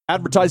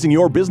Advertising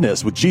your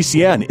business with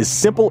GCN is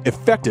simple,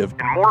 effective,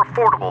 and more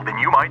affordable than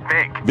you might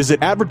think.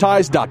 Visit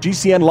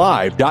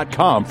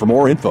advertise.gcnlive.com for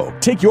more info.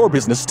 Take your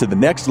business to the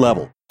next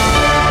level.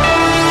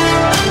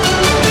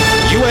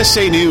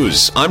 USA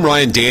News, I'm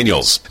Ryan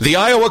Daniels. The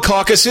Iowa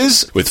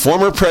caucuses, with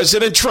former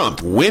President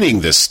Trump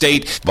winning the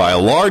state by a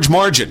large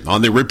margin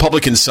on the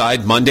Republican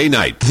side Monday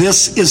night.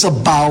 This is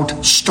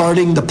about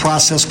starting the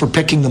process for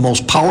picking the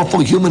most powerful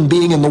human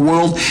being in the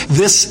world.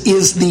 This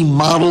is the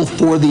model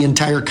for the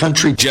entire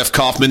country. Jeff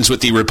Kaufman's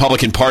with the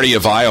Republican Party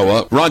of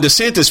Iowa. Ron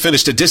DeSantis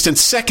finished a distant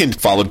second,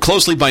 followed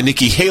closely by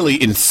Nikki Haley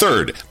in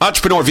third.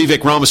 Entrepreneur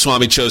Vivek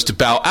Ramaswamy chose to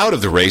bow out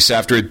of the race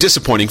after a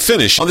disappointing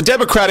finish. On the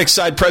Democratic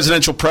side,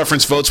 presidential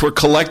preference votes were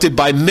collected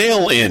by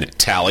mail-in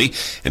tally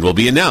and will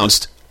be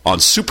announced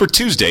on Super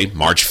Tuesday,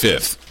 March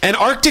 5th. An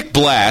Arctic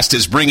blast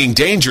is bringing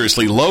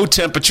dangerously low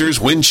temperatures,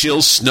 wind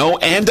chills, snow,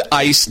 and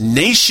ice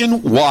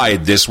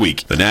nationwide this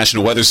week. The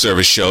National Weather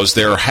Service shows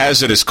there are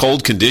hazardous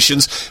cold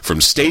conditions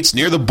from states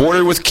near the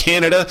border with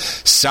Canada,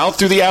 south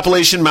through the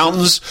Appalachian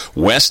Mountains,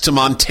 west to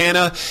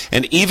Montana,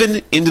 and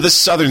even into the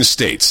southern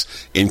states.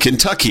 In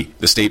Kentucky,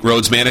 the state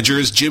roads manager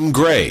is Jim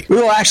Gray. We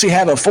will actually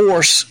have a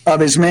force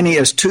of as many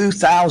as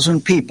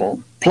 2,000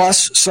 people,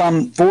 plus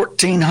some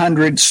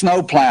 1,400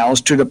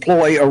 snowplows to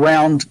deploy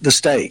around the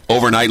state.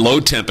 Overnight low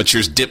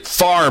temperatures dip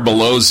far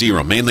below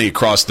zero, mainly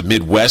across the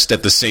Midwest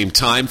at the same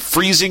time.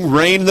 Freezing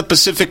rain in the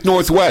Pacific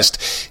Northwest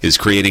is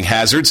creating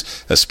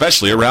hazards,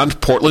 especially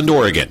around Portland,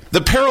 Oregon. The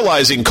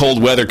paralyzing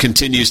cold weather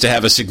continues to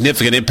have a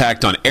significant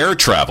impact on air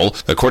travel.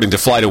 According to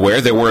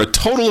FlightAware, there were a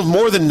total of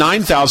more than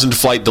 9,000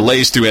 flight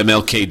delays through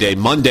MLK Day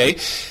Monday.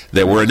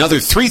 There were another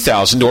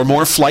 3,000 or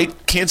more flight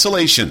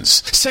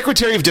cancellations.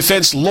 Secretary of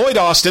Defense Lloyd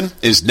Austin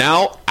is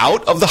now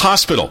out of the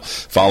hospital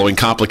following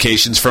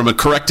complications from a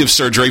corrective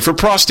surgery for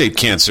prostate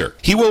cancer.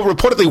 He will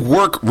reportedly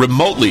work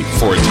remotely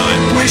for a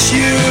time. Wish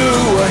you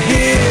were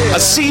here. A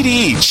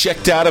CD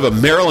checked out of a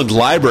Maryland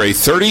library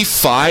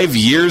 35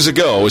 years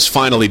ago is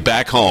finally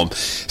back home.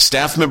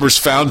 Staff members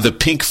found the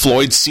Pink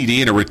Floyd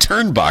CD in a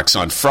return box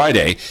on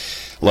Friday.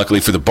 Luckily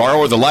for the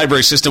borrower, the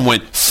library system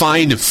went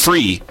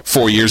fine-free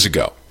 4 years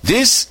ago.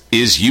 This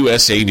is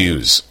USA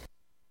News.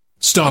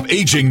 Stop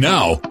aging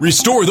now.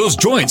 Restore those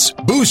joints.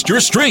 Boost your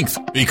strength.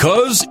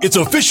 Because it's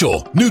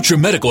official.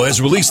 NutriMedical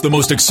has released the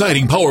most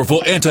exciting,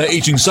 powerful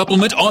anti-aging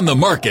supplement on the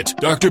market.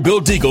 Dr.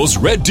 Bill Deagle's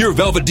Red Deer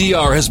Velvet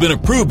DR has been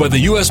approved by the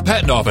U.S.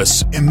 Patent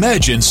Office.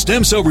 Imagine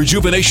stem cell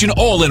rejuvenation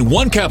all in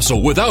one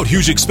capsule without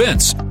huge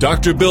expense.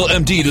 Dr. Bill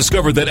MD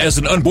discovered that as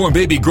an unborn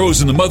baby grows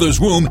in the mother's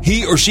womb,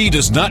 he or she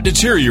does not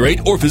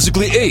deteriorate or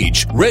physically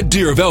age. Red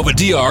Deer Velvet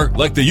DR,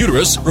 like the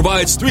uterus,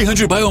 provides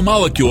 300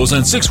 biomolecules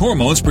and 6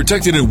 hormones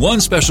protected in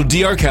one special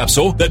DR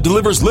capsule that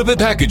delivers lipid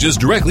packages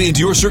directly into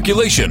your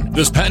circulation.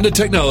 This patented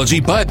technology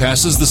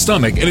bypasses the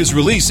stomach and is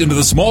released into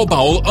the small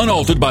bowel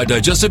unaltered by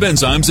digestive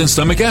enzymes and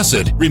stomach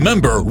acid.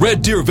 Remember,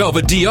 Red Deer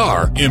Velvet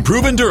DR.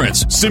 Improve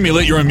endurance,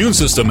 stimulate your immune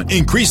system,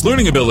 increase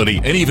learning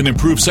ability, and even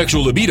improve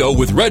sexual libido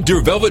with Red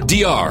Deer Velvet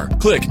DR.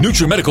 Click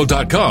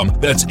NutriMedical.com,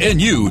 that's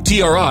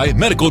N-U-T-R-I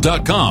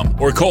Medical.com,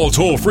 or call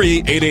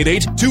toll-free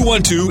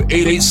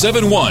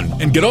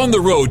 888-212-8871 and get on the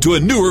road to a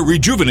newer,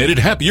 rejuvenated,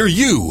 happier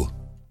you.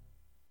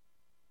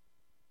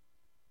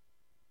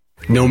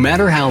 No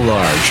matter how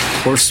large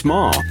or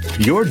small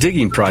your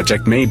digging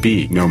project may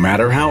be, no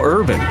matter how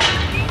urban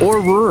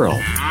or rural,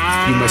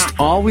 you must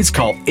always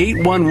call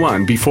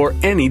 811 before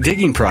any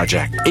digging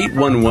project.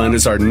 811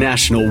 is our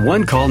national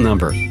one-call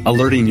number,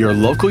 alerting your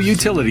local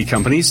utility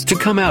companies to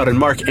come out and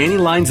mark any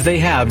lines they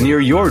have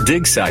near your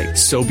dig site.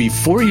 So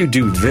before you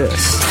do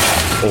this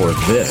or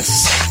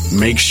this,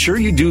 make sure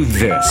you do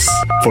this.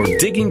 For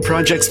digging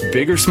projects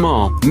big or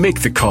small,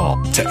 make the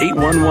call to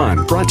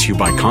 811, brought to you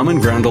by Common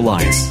Ground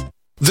Alliance.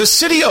 The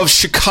city of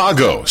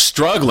Chicago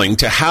struggling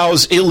to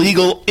house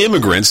illegal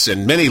immigrants,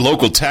 and many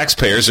local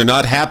taxpayers are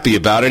not happy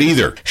about it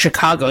either.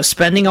 Chicago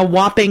spending a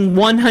whopping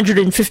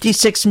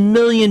 $156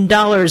 million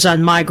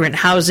on migrant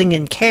housing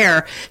and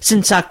care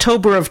since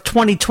October of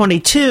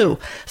 2022.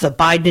 The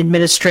Biden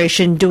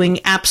administration doing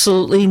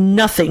absolutely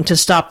nothing to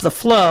stop the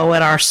flow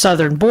at our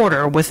southern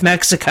border with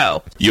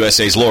Mexico.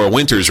 USA's Laura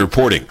Winters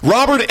reporting.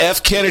 Robert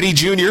F. Kennedy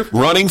Jr.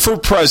 running for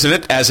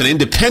president as an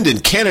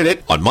independent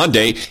candidate on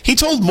Monday. He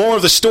told more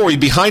of the story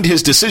behind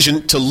his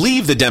decision to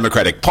leave the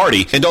Democratic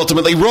Party and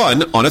ultimately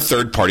run on a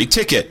third-party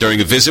ticket during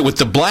a visit with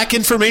the Black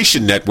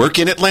Information Network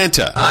in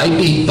Atlanta. I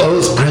beat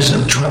both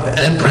President Trump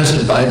and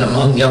President Biden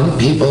among young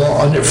people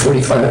under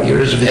 45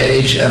 years of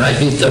age, and I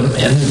beat them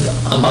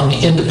among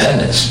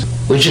independents,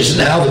 which is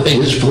now the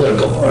biggest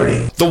political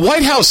party. The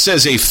White House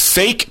says a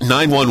fake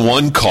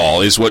 911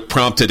 call is what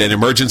prompted an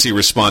emergency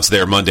response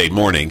there Monday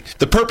morning.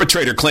 The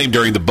perpetrator claimed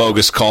during the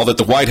bogus call that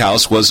the White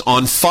House was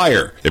on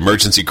fire.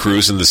 Emergency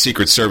crews and the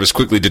Secret Service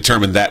quickly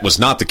determined that was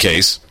not the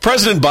case.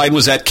 President Biden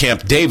was at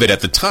Camp David at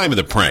the time of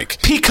the prank.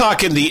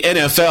 Peacock and the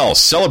NFL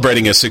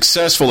celebrating a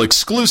successful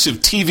exclusive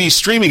TV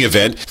streaming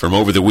event from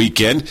over the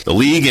weekend. The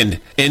league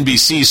and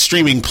NBC's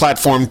streaming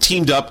platform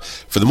teamed up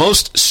for the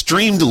most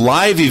streamed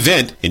live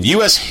event in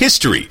U.S. history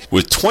history,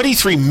 with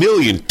 23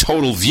 million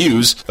total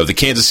views of the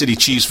Kansas City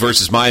Chiefs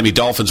versus Miami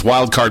Dolphins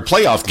wildcard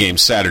playoff game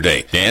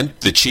Saturday. And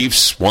the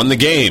Chiefs won the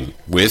game,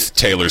 with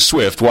Taylor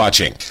Swift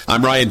watching.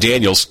 I'm Ryan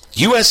Daniels,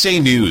 USA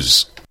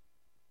News.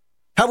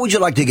 How would you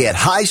like to get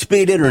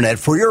high-speed internet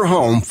for your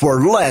home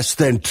for less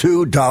than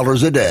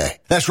 $2 a day?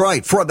 That's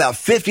right. For about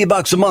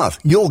 $50 a month,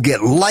 you'll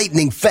get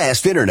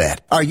lightning-fast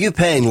internet. Are you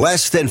paying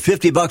less than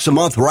 $50 a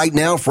month right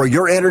now for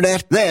your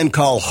internet? Then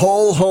call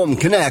Whole Home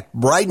Connect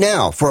right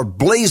now for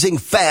blazing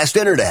fast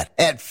internet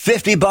at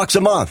 $50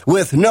 a month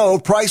with no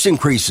price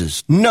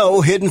increases,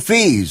 no hidden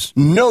fees,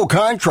 no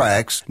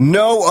contracts,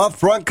 no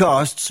upfront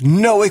costs,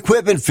 no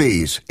equipment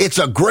fees. It's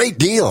a great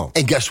deal.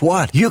 And guess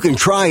what? You can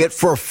try it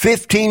for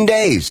 15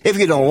 days.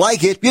 If you don't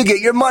like it, you get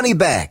your money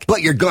back.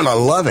 But you're gonna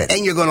love it,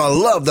 and you're gonna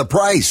love the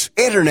price.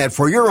 Internet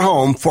for your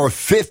home for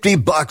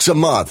 $50 a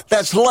month.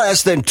 That's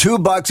less than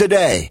 $2 a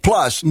day.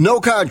 Plus,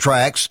 no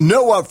contracts,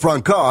 no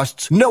upfront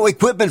costs, no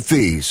equipment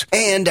fees,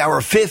 and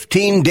our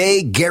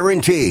 15-day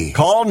guarantee.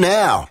 Call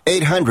now.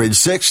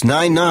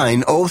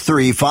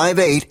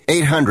 800-699-0358.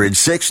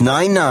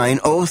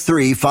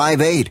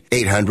 800-699-0358.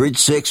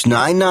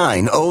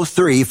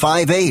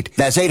 800-699-0358.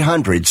 That's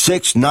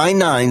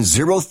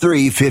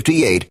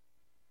 800-699-0358.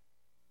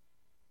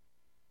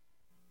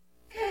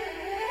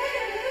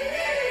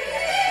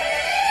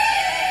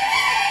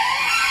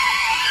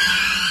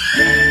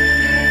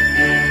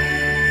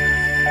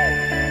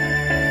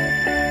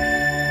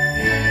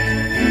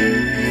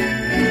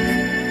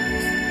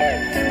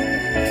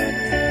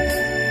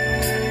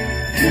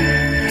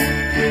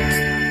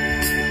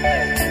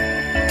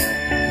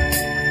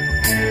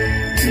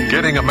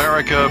 Getting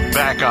America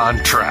back on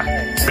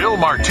track. Bill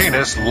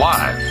Martinez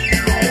live.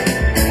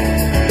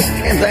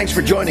 And thanks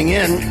for joining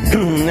in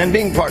and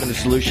being part of the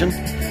solution,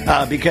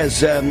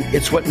 because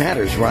it's what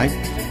matters, right?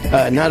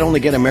 Not only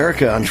get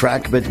America on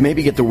track, but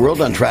maybe get the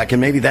world on track. And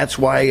maybe that's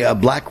why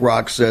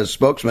BlackRock's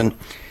spokesman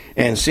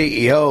and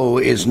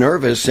CEO is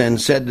nervous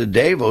and said to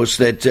Davos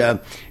that,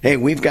 hey,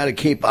 we've got to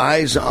keep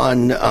eyes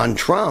on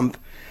Trump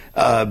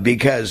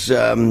because,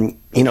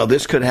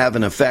 this could have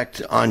an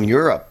effect on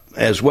Europe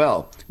as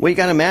well. Well, you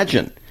got to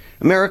imagine,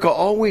 America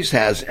always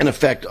has an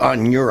effect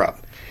on Europe.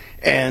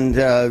 And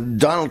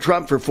Donald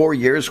Trump for 4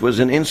 years was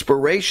an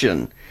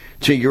inspiration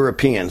to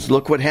Europeans.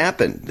 Look what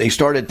happened. They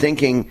started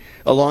thinking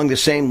along the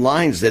same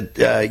lines that,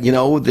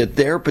 that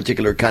their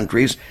particular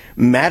countries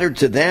mattered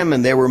to them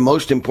and they were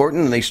most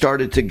important, and they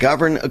started to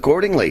govern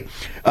accordingly.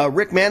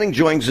 Rick Manning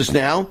joins us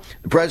now,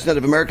 the president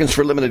of Americans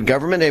for Limited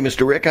Government. Hey,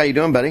 Mr. Rick, how you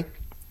doing, buddy?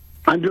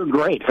 I'm doing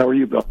great. How are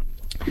you, Bill?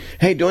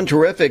 Hey, doing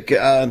terrific.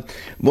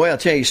 Boy, I'll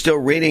tell you, still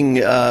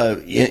reading,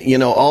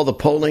 all the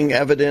polling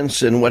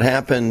evidence and what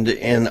happened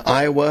in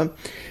Iowa.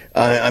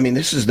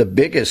 This is the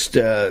biggest,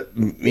 the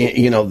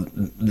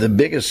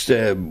biggest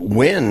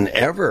win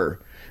ever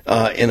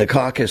in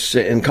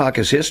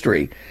caucus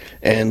history.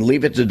 And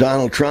leave it to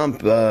Donald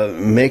Trump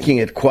making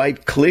it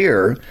quite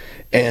clear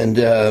and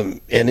an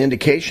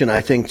indication,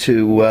 I think,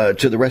 to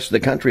the rest of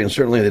the country and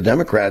certainly the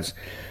Democrats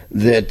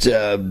that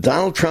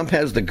Donald Trump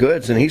has the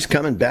goods and he's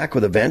coming back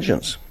with a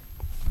vengeance.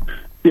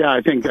 Yeah,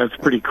 I think that's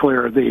pretty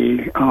clear. I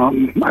think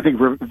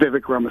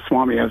Vivek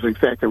Ramaswamy has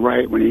exactly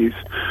right when he's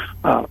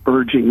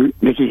urging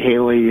Nikki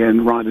Haley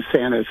and Ron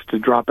DeSantis to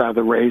drop out of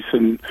the race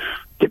and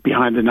get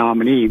behind the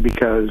nominee,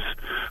 because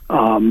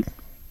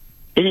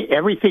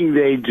everything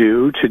they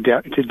do to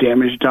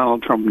damage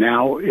Donald Trump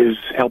now is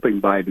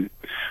helping Biden.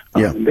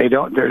 Yeah.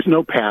 There's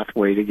no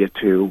pathway to get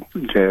for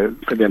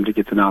them to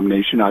get the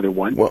nomination, either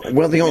one.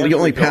 Well, the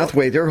only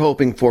pathway they're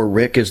hoping for,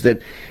 Rick, is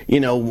that,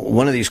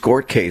 one of these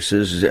court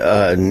cases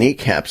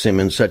kneecaps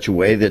him in such a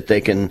way that they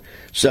can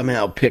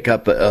somehow pick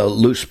up a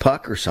loose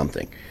puck or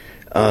something.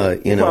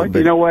 You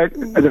know what?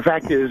 The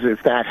fact is,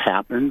 if that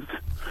happens,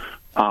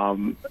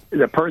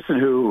 the person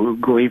who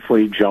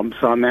gleefully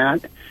jumps on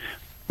that,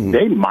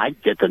 they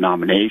might get the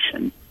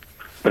nomination.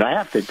 But I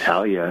have to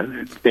tell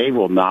you, they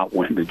will not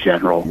win the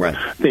general. Right.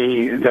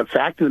 The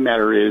fact of the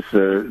matter is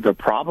the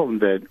problem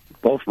that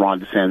both Ron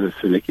DeSantis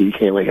and Nikki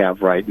Haley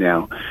have right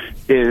now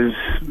is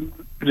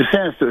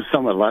DeSantis to a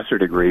somewhat lesser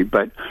degree,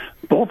 but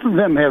both of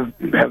them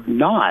have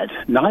not.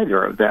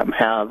 Neither of them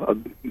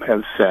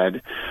have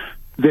said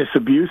this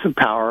abuse of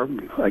power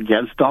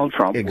against Donald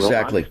Trump will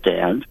not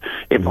stand.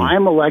 If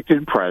I'm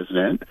elected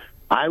president,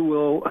 I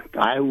will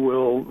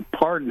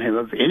pardon him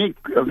of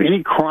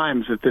any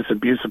crimes that this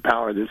abuse of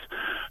power, this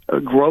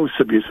gross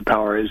abuse of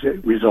power,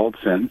 results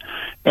in.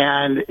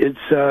 And it's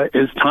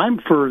time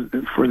for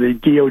the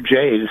DOJ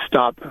to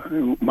stop.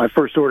 My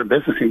first order of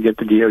business can get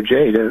the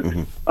DOJ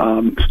to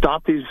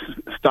stop these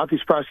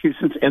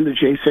prosecutions, end the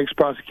J6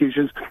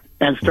 prosecutions,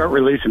 and start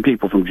releasing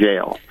people from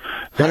jail.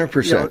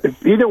 100%.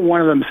 If either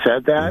one of them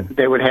said that,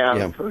 they would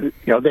have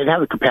they'd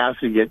have the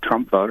capacity to get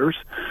Trump voters.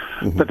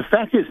 But the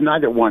fact is,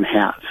 neither one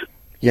has.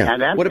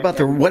 Yeah. What about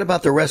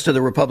the rest of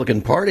the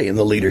Republican Party and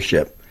the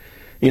leadership?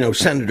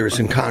 senators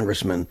and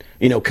congressmen,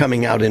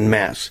 coming out in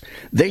mass.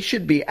 They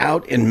should be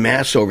out in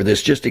mass over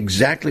this, just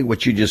exactly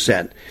what you just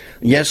said.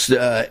 Yes,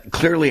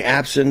 clearly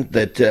absent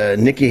that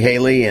Nikki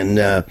Haley and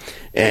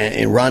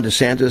Ron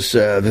DeSantis,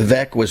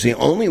 Vivek was the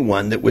only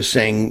one that was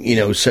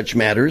saying, such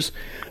matters.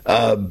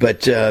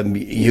 But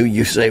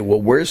you say,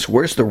 well,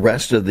 where's the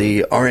rest of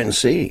the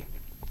RNC?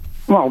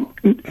 Well,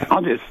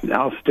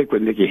 I'll stick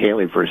with Nikki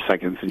Haley for a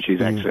second since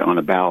she's actually on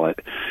a ballot.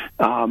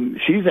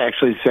 She's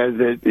actually said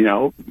that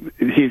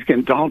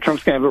Donald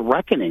Trump's going to have a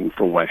reckoning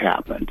for what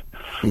happened.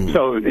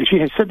 So she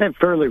has said that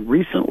fairly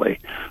recently.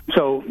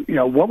 So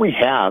what we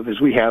have is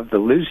the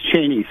Liz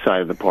Cheney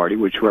side of the party,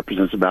 which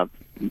represents about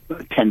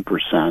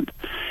 10%,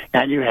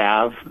 and you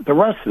have the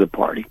rest of the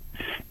party,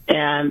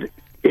 and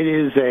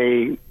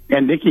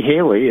and Nikki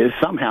Haley is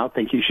somehow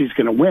thinking she's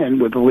going to win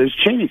with the Liz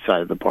Cheney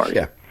side of the party.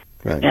 Yeah.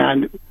 Right.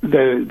 And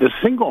the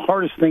single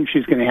hardest thing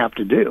she's going to have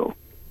to do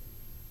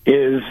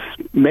is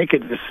make a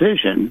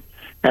decision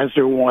as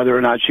to whether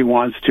or not she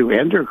wants to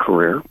end her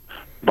career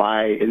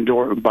by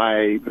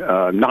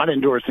not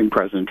endorsing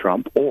President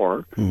Trump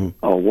or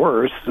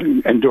worse,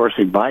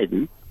 endorsing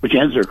Biden, which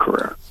ends her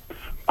career.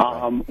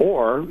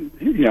 Or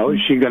is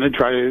she going to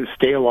try to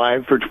stay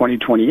alive for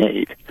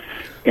 2028?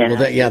 And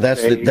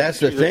that's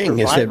the thing.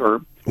 Is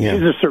that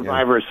she's a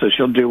survivor, so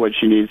she'll do what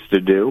she needs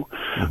to do.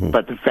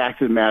 But the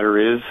fact of the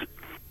matter is,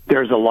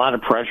 there's a lot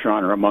of pressure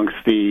on her amongst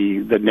the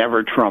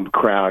Never Trump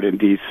crowd in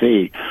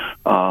D.C.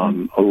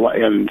 And a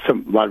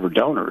lot of her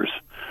donors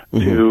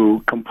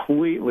to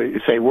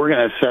completely say, we're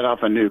going to set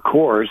off a new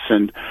course,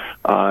 and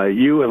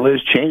you and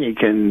Liz Cheney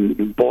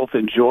can both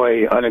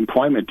enjoy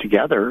unemployment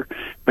together,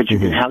 but you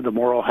can have the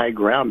moral high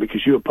ground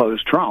because you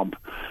oppose Trump.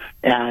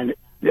 And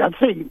that's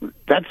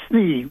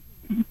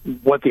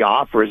what the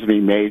offer is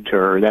being made to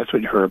her. That's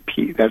what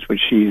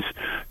she's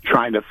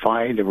trying to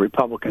find the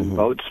Republican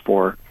votes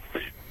for.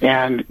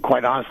 And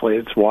quite honestly,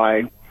 it's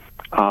why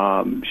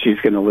she's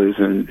going to lose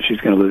in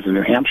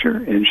New Hampshire,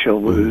 and she's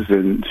going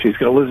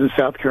to lose in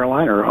South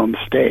Carolina, her home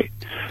state.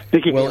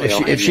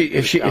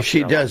 If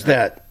she does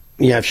that,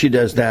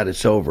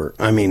 it's over.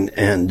 I mean,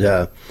 and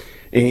the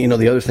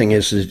other thing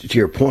is to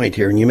your point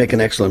here, and you make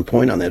an excellent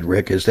point on that,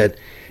 Rick, is that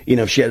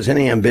if she has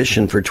any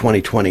ambition for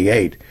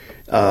 2028,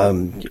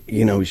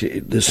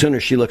 the sooner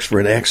she looks for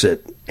an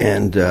exit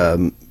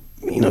and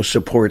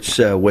supports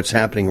what's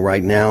happening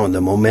right now and the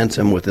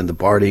momentum within the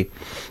party,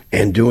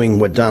 and doing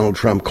what Donald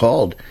Trump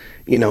called,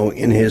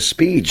 in his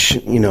speech,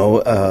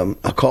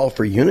 a call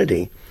for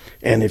unity.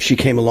 And if she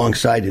came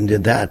alongside and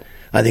did that,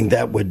 I think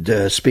that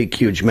would speak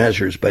huge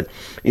measures. But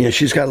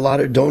she's got a lot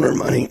of donor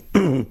money,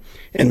 and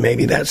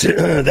maybe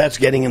that's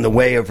getting in the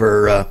way of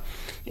her,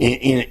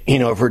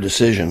 of her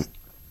decision.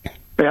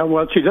 Yeah,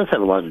 well, she does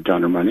have a lot of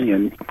donor money,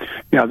 and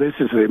this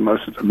is the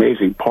most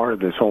amazing part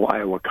of this whole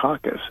Iowa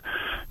caucus.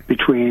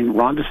 Between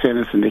Ron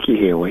DeSantis and Nikki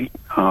Haley,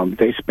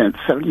 they spent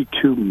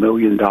 $72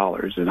 million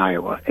in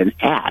Iowa, in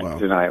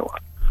ads in Iowa.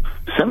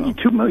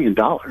 $72 million.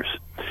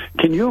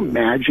 Can you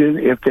imagine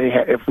if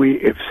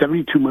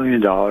 $72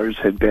 million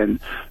had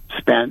been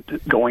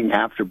spent going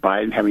after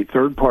Biden, having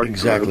third-party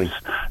groups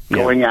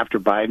going after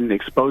Biden,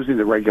 exposing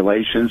the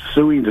regulations,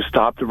 suing to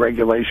stop the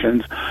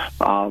regulations,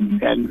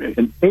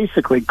 and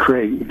basically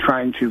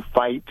trying to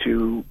fight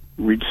to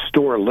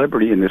restore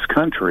liberty in this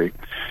country.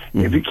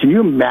 Can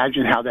you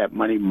imagine how that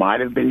money might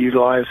have been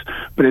utilized?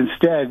 But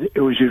instead, it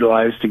was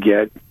utilized to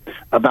get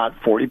about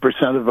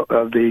 40%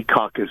 of the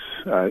caucus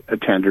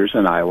attenders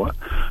in Iowa.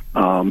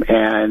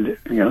 And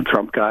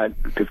Trump got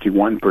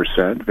 51%.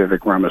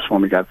 Vivek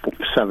Ramaswamy got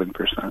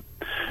 7%.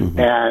 And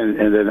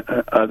then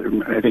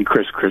I think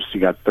Chris Christie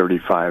got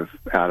 35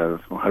 out of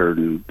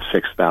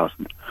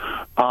 106,000.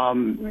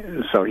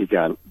 So he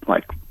got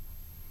like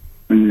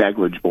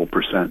negligible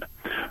percent.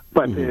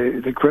 But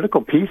the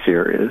critical piece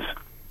here is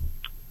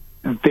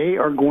they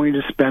are going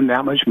to spend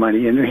that much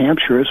money in New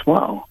Hampshire as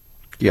well.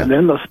 Yeah. And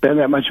then they'll spend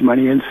that much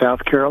money in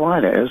South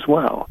Carolina as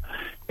well.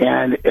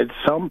 And at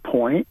some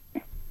point,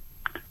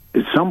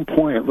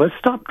 let's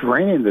stop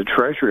draining the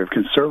treasury of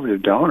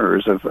conservative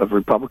donors, of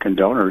Republican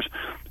donors,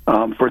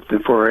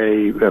 for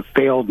a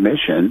failed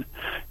mission.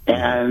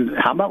 And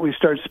how about we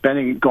start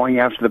going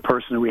after the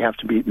person who we have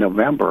to beat in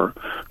November,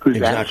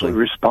 who's actually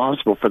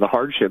responsible for the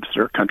hardships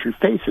that our country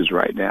faces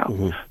right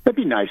now? That'd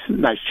be nice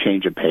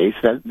change of pace.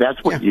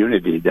 That's what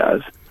unity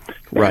does.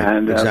 Right,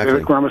 and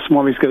Vivek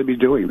Ramaswamy is going to be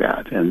doing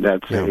that, and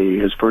that's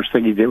his first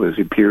thing he did was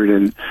he appeared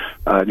in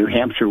New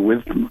Hampshire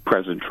with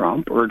President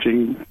Trump,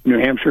 urging New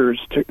Hampshire's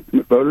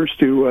voters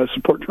to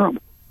support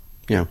Trump.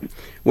 Yeah.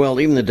 Well,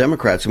 even the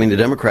Democrats, the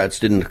Democrats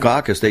didn't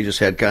caucus. They just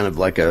had kind of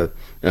like a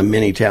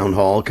mini town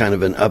hall, kind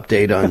of an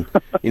update on,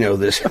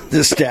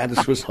 the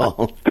status was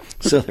all.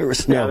 So there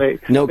was no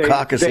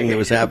caucusing that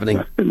was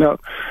happening. No,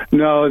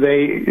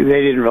 they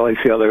didn't really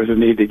feel there was a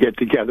need to get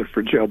together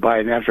for Joe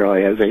Biden. After all,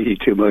 he has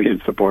 82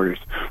 million supporters.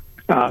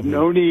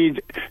 No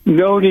need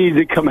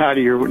to come out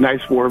of your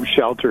nice warm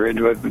shelter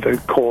into the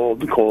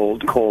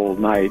cold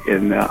night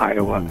in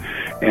Iowa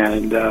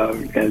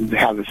and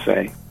have a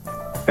say.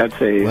 That's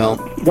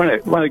one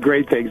of the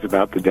great things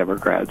about the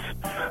Democrats.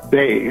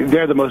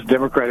 They're the most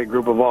Democratic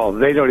group of all.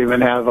 They don't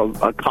even have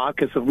a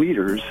caucus of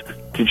leaders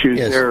to choose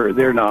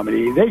their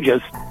nominee. They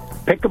just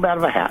pick them out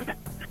of a hat.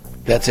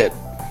 That's it.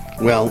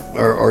 Well,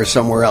 or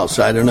somewhere else.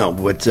 I don't know.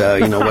 But,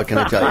 what can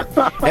I tell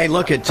you? Hey,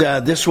 look,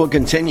 this will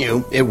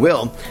continue. It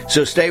will.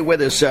 So stay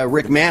with us.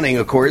 Rick Manning,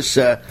 of course,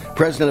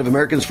 President of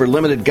Americans for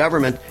Limited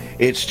Government.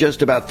 It's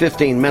just about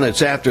 15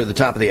 minutes after the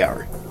top of the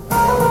hour.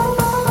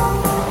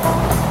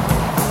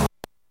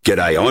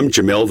 G'day, I'm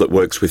Jamel that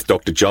works with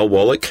Dr. Joel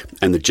Wallach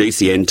and the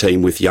GCN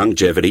team with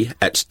Longevity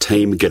at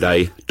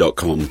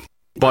teamg'day.com.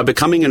 By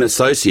becoming an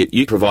associate,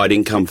 you provide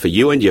income for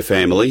you and your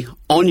family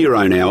on your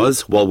own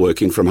hours while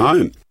working from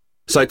home.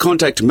 So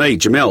contact me,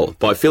 Jamel,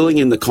 by filling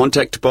in the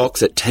contact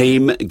box at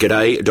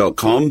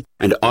teamg'day.com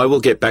and I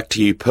will get back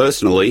to you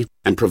personally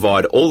and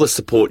provide all the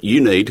support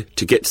you need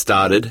to get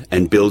started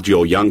and build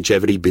your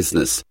longevity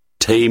business.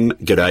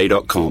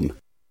 teamg'day.com.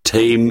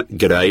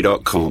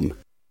 teamg'day.com.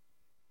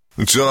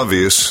 It's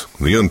obvious.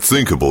 The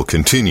unthinkable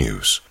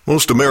continues.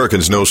 Most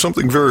Americans know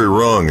something very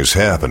wrong is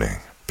happening.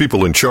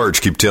 People in charge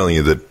keep telling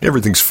you that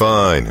everything's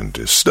fine and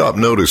to stop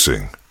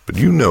noticing. But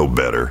you know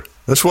better.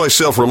 That's why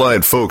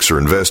self-reliant folks are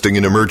investing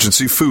in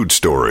emergency food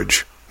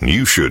storage.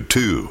 You should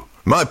too.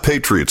 My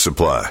Patriot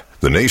Supply,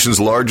 the nation's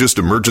largest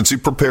emergency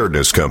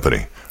preparedness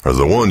company, are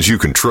the ones you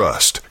can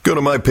trust. Go to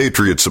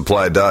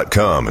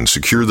mypatriotsupply.com and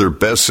secure their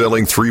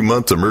best-selling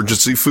 3-month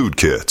emergency food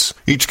kits.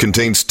 Each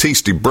contains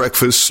tasty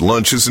breakfasts,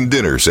 lunches, and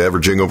dinners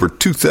averaging over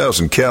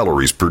 2,000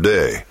 calories per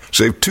day.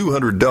 Save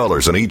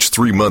 $200 on each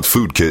 3-month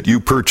food kit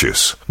you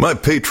purchase. My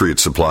Patriot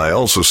Supply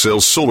also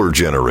sells solar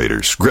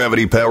generators,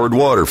 gravity-powered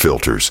water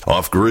filters,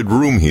 off-grid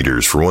room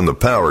heaters for when the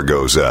power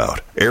goes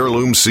out,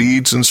 heirloom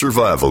seeds, and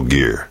survival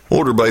gear.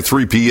 Order by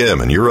 3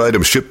 p.m. and your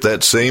items ship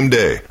that same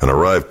day and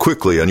arrive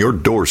quickly on your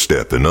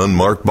doorstep in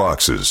unmarked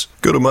boxes.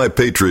 Go to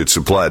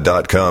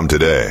mypatriotsupply.com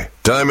today.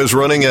 Time is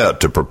running out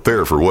to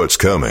prepare for what's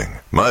coming.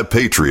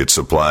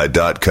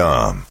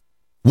 mypatriotsupply.com.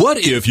 What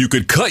if you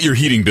could cut your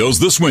heating bills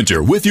this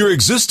winter with your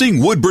existing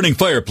wood-burning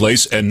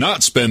fireplace and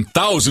not spend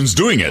thousands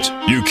doing it?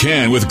 You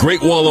can with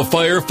Great Wall of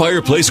Fire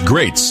fireplace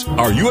grates.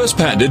 Our U.S.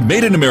 patented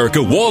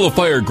made-in-America Wall of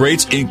Fire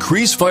grates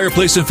increase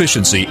fireplace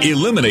efficiency,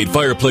 eliminate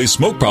fireplace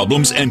smoke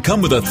problems, and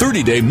come with a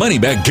 30-day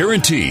money-back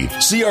guarantee.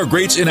 See our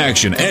grates in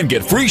action and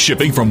get free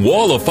shipping from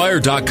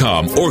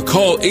walloffire.com or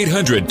call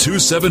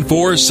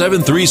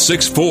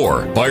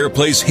 800-274-7364.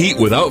 Fireplace heat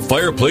without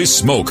fireplace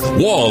smoke.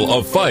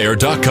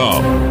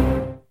 walloffire.com.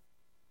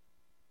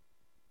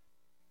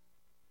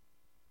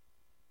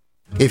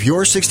 If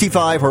you're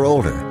 65 or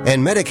older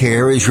and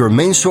Medicare is your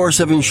main source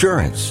of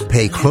insurance,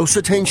 pay close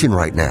attention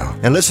right now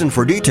and listen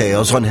for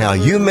details on how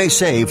you may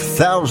save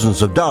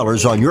thousands of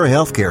dollars on your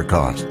health care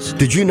costs.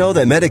 Did you know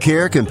that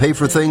Medicare can pay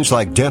for things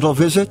like dental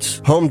visits,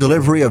 home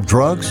delivery of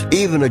drugs,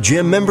 even a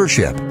gym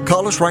membership?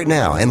 Call us right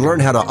now and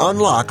learn how to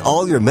unlock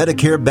all your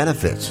Medicare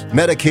benefits.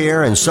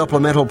 Medicare and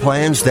supplemental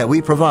plans that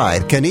we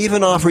provide can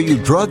even offer you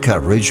drug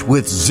coverage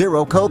with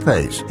zero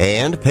copays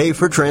and pay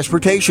for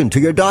transportation to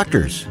your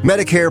doctors.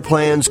 Medicare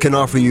plans can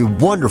offer you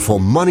wonderful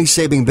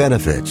money-saving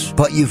benefits,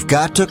 but you've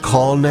got to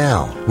call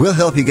now. We'll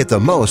help you get the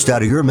most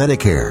out of your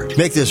Medicare.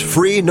 Make this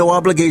free,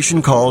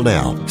 no-obligation call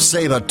now.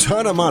 Save a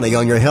ton of money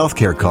on your health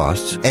care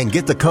costs and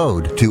get the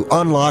code to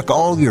unlock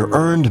all your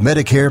earned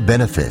Medicare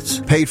benefits.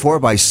 Paid for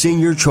by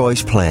Senior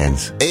Choice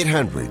Plans.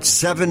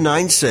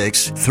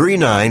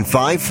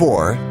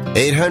 800-796-3954.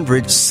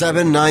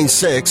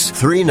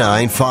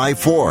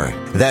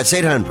 800-796-3954. That's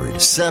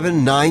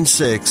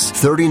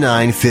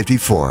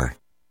 800-796-3954.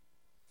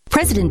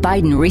 President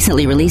Biden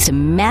recently released a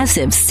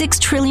massive $6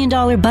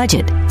 trillion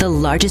budget, the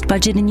largest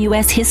budget in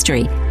U.S.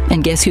 history.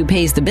 And guess who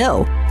pays the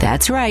bill?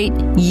 That's right,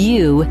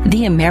 you,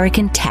 the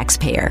American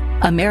taxpayer.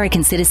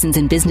 American citizens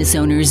and business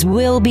owners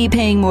will be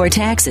paying more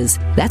taxes.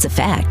 That's a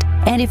fact.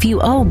 And if you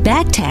owe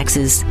back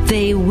taxes,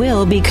 they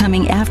will be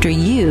coming after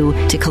you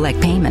to collect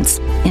payments.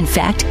 In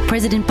fact,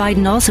 President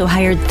Biden also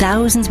hired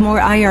thousands more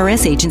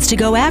IRS agents to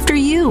go after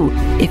you.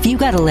 If you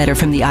got a letter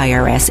from the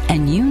IRS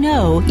and you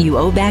know you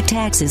owe back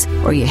taxes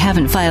or you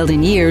haven't filed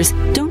in years,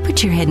 don't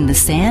put your head in the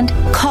sand.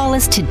 Call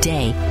us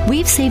today.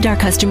 We've saved our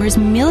customers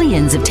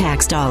millions of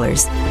tax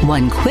dollars.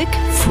 One quick,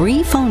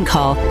 free phone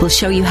call will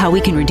show you how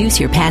we can reduce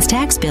your past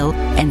tax bill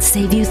and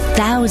save you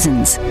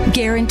thousands.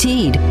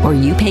 Guaranteed, or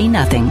you pay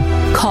nothing.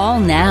 Call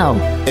now.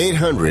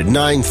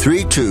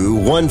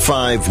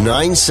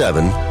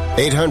 800-932-1597.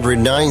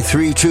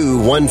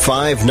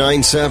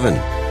 800-932-1597.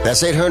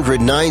 That's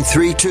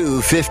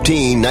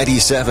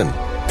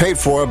 800-932-1597. Paid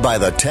for by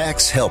the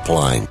Tax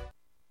Helpline.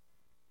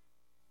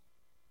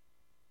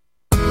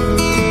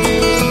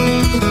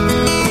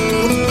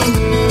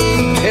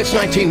 It's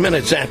 19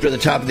 minutes after the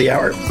top of the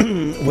hour.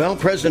 Well,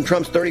 President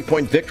Trump's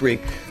 30-point victory,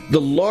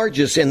 the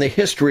largest in the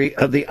history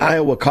of the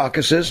Iowa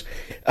caucuses.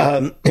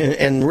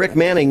 And Rick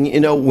Manning, you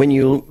know, when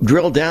you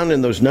drill down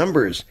in those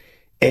numbers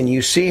and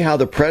you see how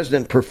the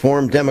president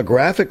performed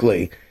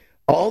demographically,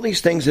 all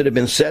these things that have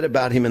been said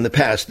about him in the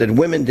past, that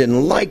women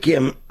didn't like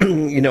him,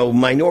 you know,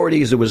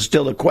 minorities, it was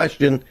still a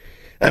question.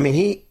 I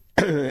mean,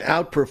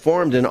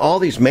 outperformed in all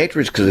these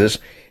matrices,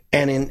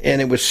 and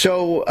it was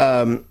so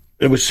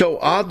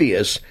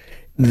obvious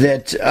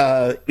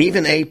that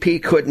even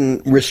AP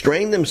couldn't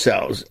restrain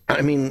themselves.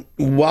 I mean,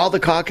 while the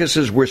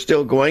caucuses were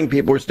still going,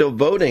 people were still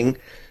voting,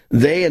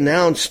 they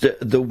announced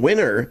the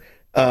winner,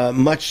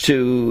 much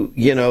to,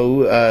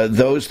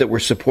 those that were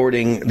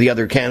supporting the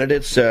other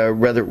candidates,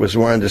 whether it was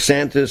Ron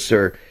DeSantis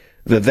or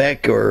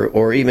Vivek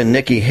or even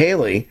Nikki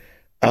Haley,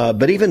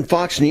 but even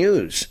Fox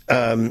News.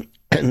 And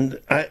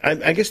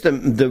I guess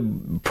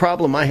the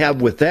problem I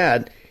have with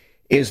that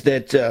is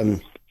that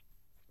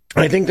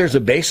I think there's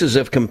a basis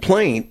of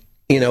complaint,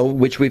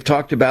 which we've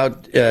talked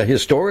about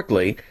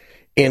historically,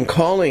 in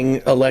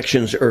calling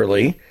elections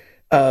early.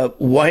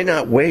 Why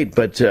not wait?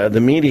 But the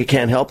media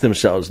can't help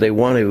themselves. They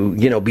want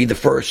to, be the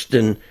first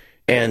and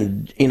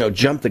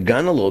jump the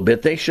gun a little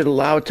bit. They should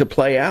allow it to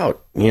play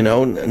out,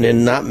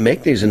 and not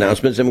make these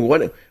announcements. I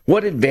mean,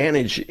 what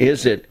advantage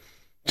is it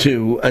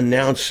to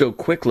announce so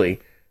quickly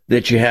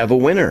that you have a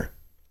winner?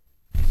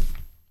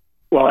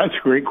 Well, that's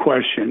a great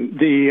question.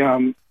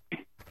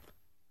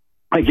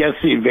 I guess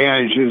the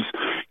advantage is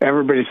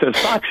everybody says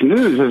Fox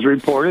News has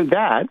reported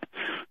that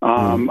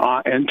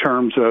in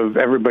terms of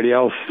everybody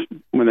else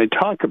when they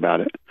talk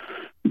about it.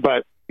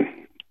 But,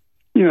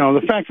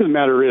 the fact of the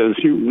matter is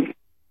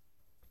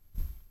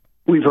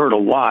we've heard a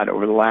lot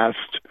over the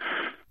last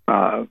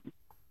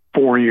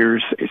 4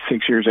 years,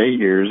 6 years, 8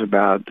 years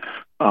about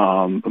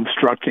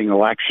obstructing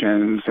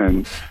elections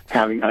and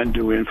having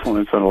undue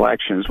influence on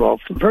elections. Well,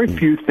 very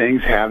few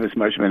things have as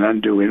much of an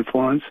undue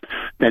influence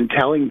than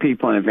telling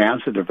people in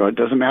advance that their vote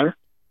doesn't matter.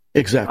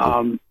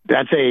 Exactly.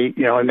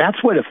 And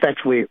that's what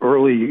effectively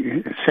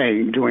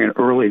doing an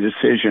early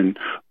decision,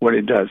 what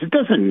it does. It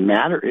doesn't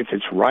matter if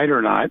it's right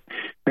or not.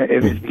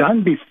 If it's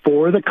done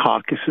before the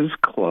caucuses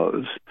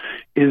close,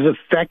 it is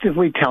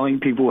effectively telling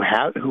people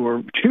who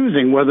are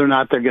choosing whether or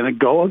not they're going to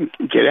go and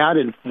get out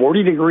in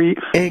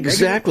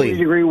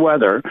 40-degree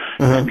weather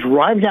and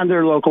drive down to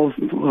their local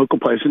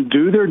place and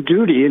do their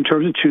duty in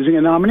terms of choosing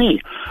a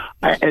nominee.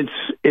 It's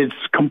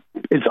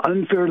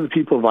unfair to the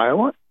people of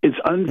Iowa. It's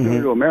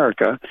unfair to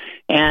America.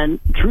 And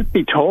truth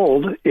be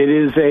told, it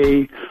is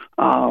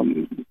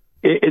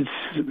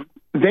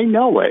they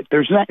know it.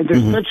 There's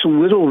such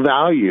little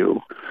value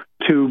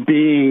to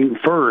being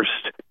first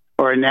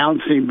or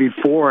announcing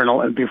before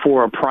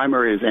a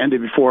primary has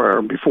ended, before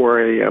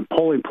a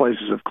polling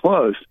places have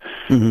closed,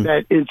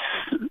 that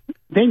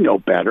they know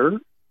better,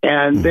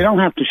 and they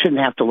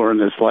shouldn't have to learn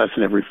this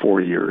lesson every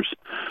 4 years.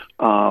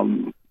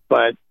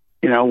 But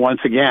once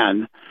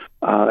again,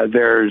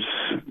 there's,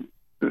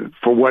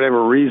 for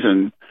whatever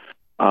reason,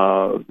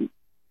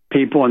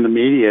 people in the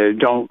media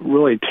don't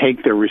really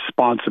take their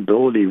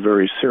responsibility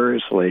very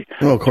seriously.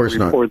 Well, of course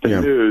not. Report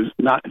the news,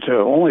 not to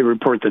only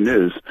report the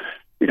news.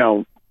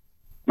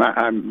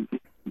 I'm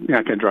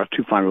not going to draw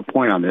too fine of a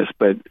point on this,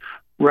 but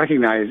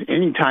recognize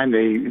any time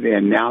they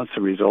announce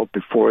a result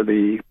before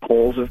the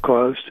polls have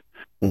closed,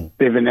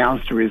 they've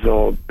announced a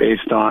result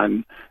based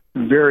on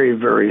very,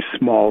 very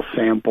small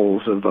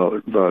samples of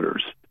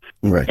voters.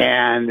 Right.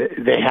 And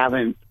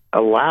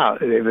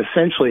they've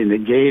essentially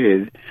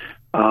negated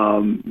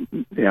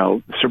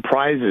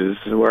surprises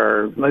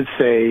where, let's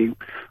say,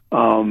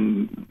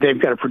 they've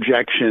got a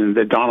projection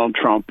that Donald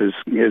Trump is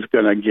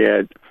going to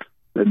get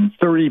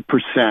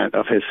 30%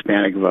 of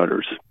Hispanic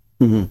voters.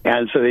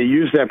 And so they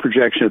use that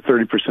projection of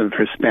 30% of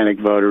Hispanic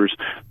voters.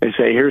 They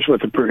say, here's what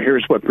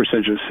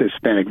percentage of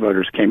Hispanic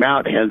voters came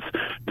out. Hence,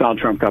 Donald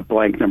Trump got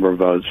blank number of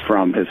votes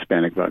from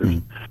Hispanic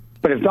voters.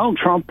 But if Donald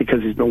Trump,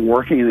 because he's been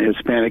working in the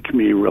Hispanic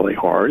community really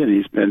hard, and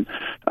he's been,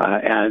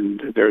 and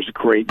there's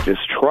great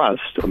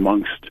distrust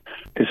amongst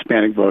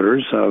Hispanic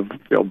voters of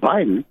Joe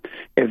Biden,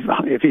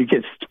 if he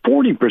gets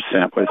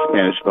 40% with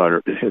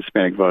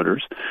Hispanic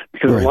voters,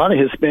 because a lot of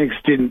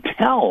Hispanics didn't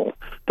tell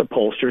the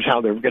pollsters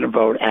how they were going to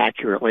vote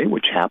accurately,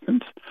 which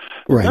happens.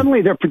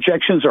 Suddenly, their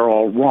projections are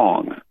all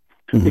wrong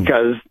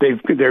because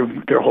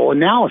their whole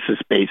analysis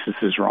basis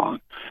is wrong.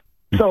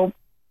 So,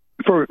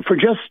 for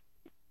just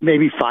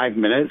maybe 5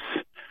 minutes,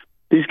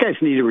 these guys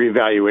need to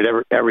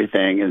reevaluate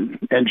everything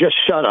and just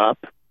shut up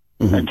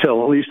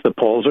until at least the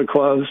polls are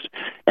closed.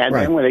 And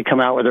then when they come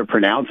out with their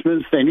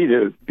pronouncements, they need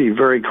to be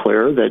very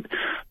clear that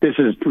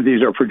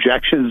these are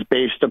projections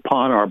based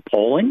upon our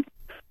polling.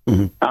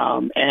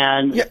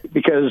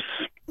 Because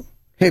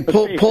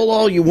poll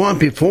all you want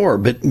before,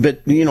 but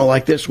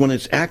like this, when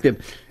it's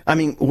active, I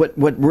mean, what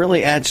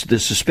really adds to the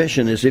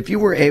suspicion is if you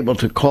were able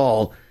to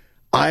call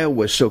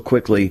Iowa so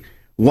quickly,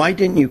 why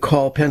didn't you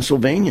call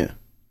Pennsylvania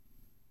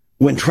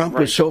when Trump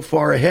was so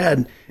far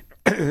ahead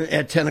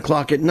at 10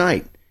 o'clock at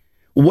night?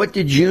 What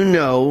did you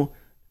know,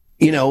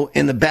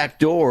 in the back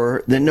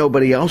door that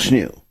nobody else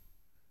knew?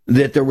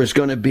 That there was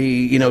going to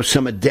be,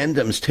 some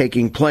addendums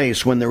taking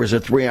place when there was a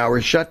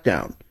 3-hour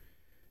shutdown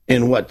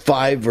in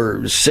 5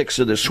 or 6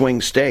 of the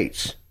swing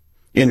states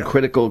in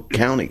critical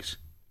counties.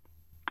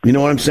 You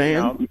know what I'm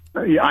saying?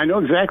 Yeah, I know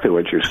exactly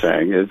what you're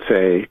saying.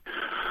 It's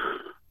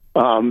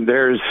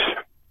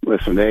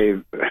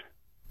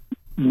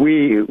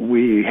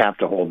we have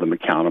to hold them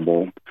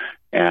accountable,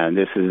 And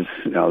this is,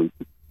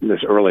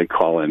 this early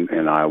call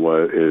in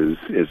Iowa is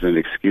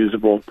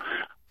inexcusable.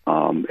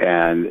 But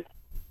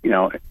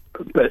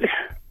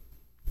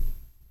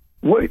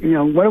what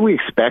do we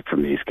expect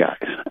from these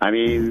guys? I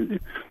mean,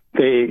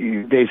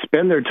 they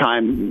spend their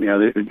time.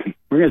 We're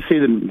going to see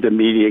the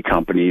media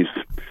companies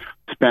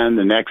spend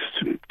the next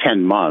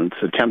 10 months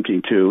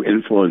attempting to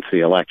influence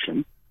the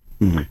election,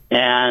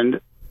 and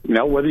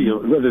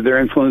whether they're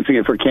influencing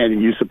it for a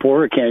candidate you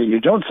support or a candidate you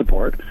don't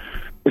support,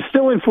 it's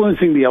still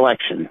influencing the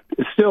election.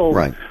 It's still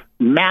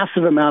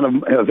massive amount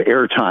of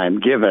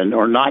airtime given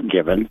or not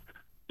given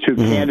to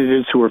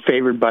candidates who are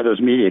favored by those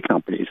media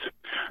companies.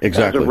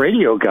 Exactly. As a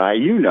radio guy,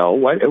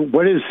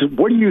 what do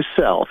you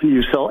sell?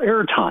 You sell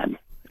airtime.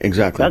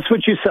 Exactly. That's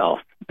what you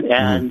sell.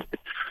 And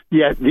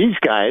yet these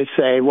guys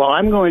say, well,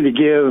 I'm going to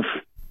give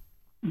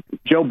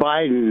Joe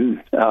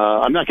Biden,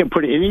 I'm not going to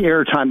put any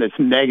airtime that's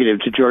negative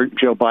to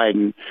Joe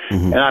Biden,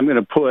 and I'm going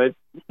to put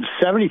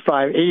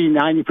 75, 80,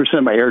 90%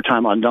 of my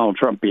airtime on Donald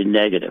Trump being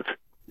negative.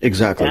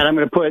 Exactly. And I'm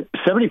going to put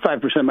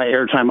 75% of my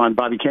airtime on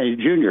Bobby Kennedy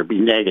Jr.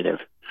 being negative.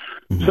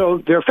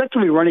 So they're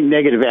effectively running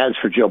negative ads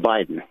for Joe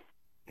Biden.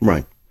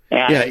 Right.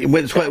 And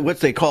what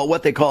they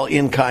call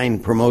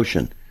in-kind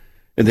promotion.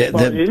 It's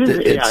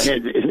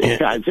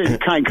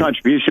in-kind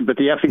contribution, but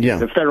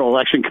the Federal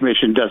Election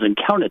Commission doesn't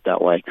count it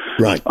that way,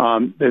 right?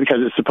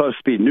 Because it's supposed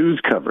to be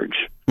news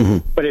coverage.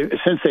 But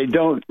since they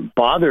don't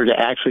bother to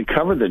actually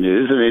cover the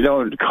news, and they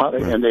don't,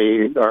 and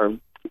they are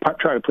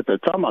trying to put their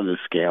thumb on the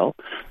scale,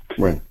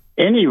 right?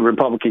 Any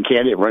Republican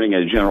candidate running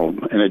in a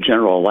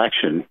general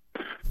election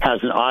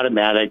has an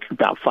automatic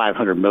about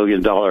 $500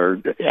 million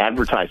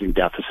advertising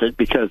deficit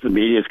because the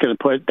media is going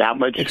to put that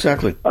much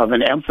of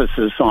an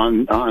emphasis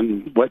on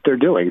what they're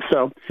doing.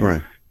 So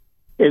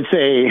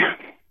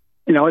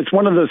it's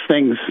one of those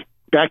things.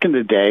 Back in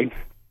the day,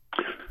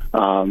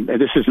 and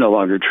this is no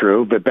longer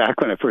true, but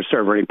back when I first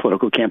started running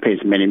political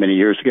campaigns many, many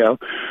years ago,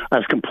 I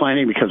was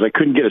complaining because I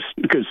couldn't get a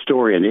good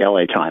story in the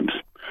LA Times.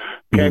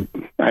 Okay,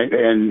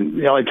 and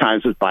the LA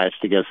Times was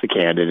biased against the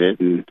candidate,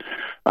 and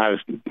I was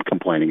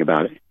complaining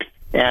about it.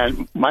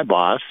 And my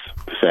boss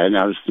said, and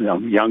I was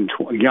young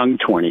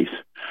 20s.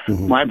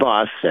 My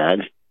boss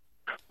said,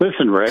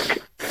 "Listen,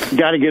 Rick, you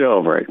got to get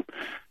over it.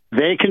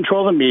 They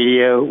control the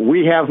media.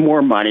 We have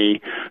more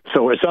money,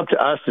 so it's up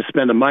to us to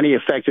spend the money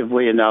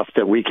effectively enough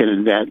that we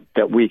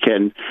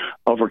can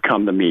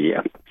overcome the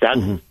media.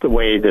 That's the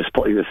way this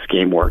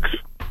game works.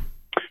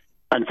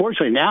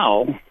 Unfortunately,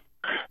 now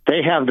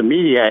they have the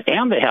media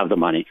and they have the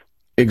money.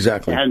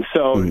 Exactly. And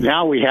so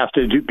now we have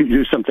to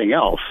do something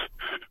else.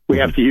 We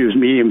have to use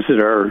mediums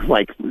that are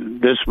like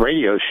this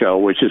radio show,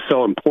 which is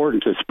so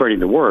important to spreading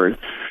the word,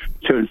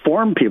 to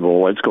inform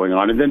people what's going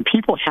on. And then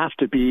people have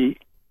to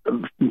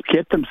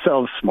get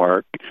themselves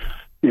smart.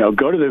 Go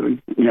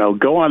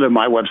onto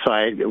my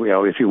website,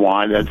 if you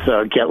want. That's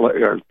go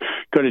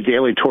to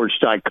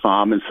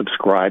dailytorch.com and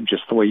subscribe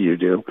just the way you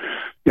do.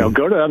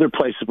 Go to other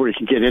places where you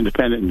can get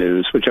independent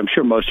news, which I'm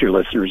sure most of your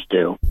listeners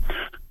do.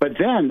 But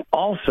then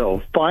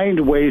also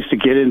find ways to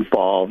get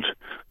involved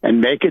and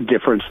make a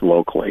difference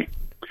locally.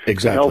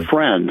 Exactly. Tell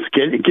friends.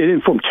 Get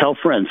informed. Tell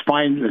friends.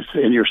 Find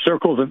in your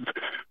circles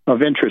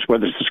of interest,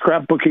 whether it's a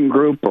scrapbooking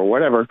group or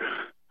whatever.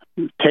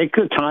 Take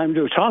the time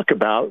to talk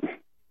about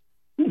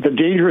the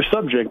dangerous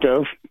subject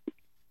of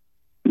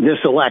this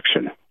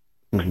election.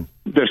 There's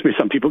going to be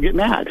some people get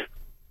mad.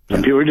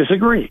 Some people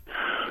disagree.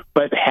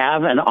 But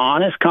have an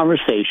honest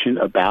conversation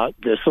about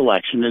this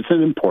election, its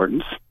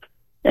importance.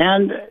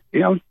 And,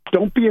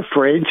 don't be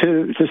afraid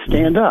to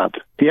stand up.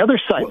 The other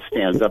side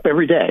stands up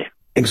every day.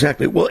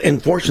 Exactly. Well,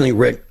 unfortunately,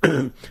 Rick,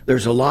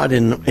 there's a lot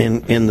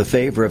in the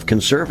favor of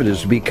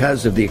conservatives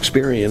because of the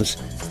experience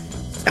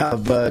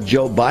of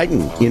Joe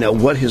Biden,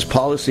 what his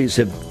policies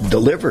have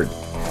delivered,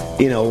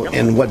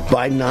 and what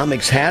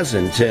Bidenomics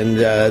hasn't, and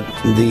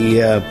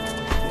the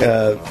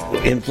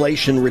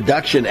Inflation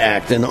Reduction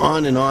Act, and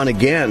on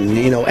again,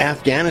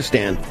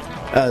 Afghanistan.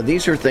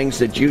 These are things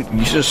that you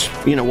just,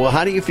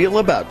 how do you feel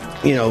about,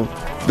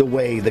 the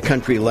way the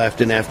country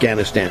left in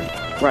Afghanistan?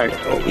 Right.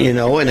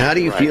 And how do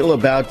you feel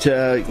about,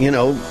 Joe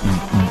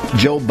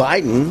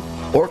Biden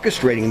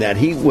orchestrating that?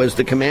 He was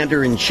the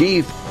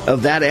commander-in-chief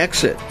of that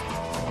exit.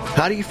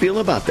 How do you feel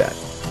about that?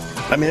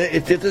 I mean,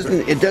 it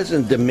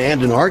doesn't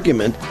demand an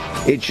argument.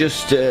 It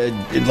just,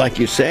 like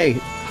you say,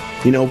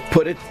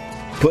 put it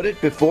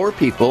before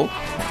people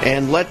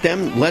and let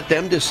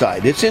them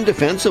decide. It's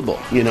indefensible,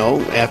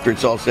 after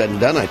it's all said and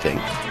done, I think.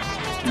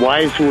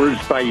 Wise words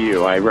by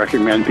you. I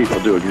recommend people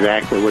do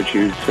exactly what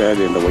you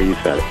said in the way you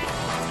said it.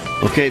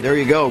 Okay, there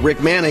you go.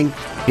 Rick Manning.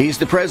 He's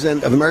the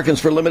president of Americans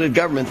for Limited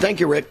Government. Thank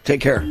you, Rick. Take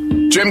care.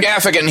 Jim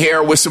Gaffigan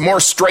here with some more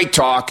Straight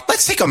Talk.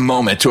 Let's take a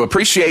moment to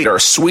appreciate our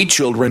sweet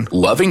children,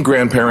 loving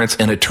grandparents,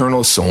 and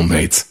eternal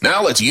soulmates.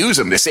 Now let's use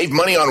them to save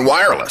money on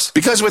wireless.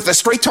 Because with the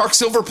Straight Talk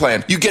Silver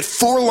Plan, you get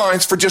 4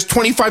 lines for just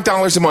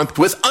 $25 a month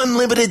with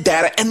unlimited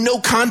data and no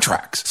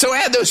contracts. So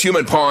add those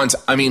human pawns,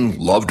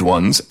 loved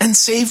ones, and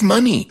save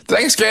money.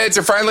 Thanks, kids.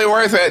 They're finally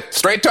worth it.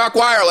 Straight Talk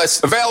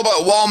Wireless, available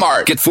at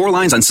Walmart. Get 4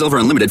 lines on Silver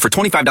Unlimited for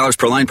 $25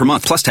 per line per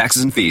month, plus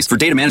taxes and fees. For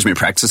data management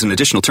practices and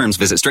additional terms,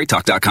 visit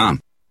straighttalk.com.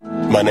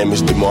 My name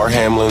is DeMar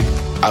Hamlin.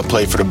 I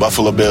play for the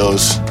Buffalo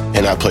Bills,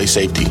 and I play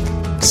safety.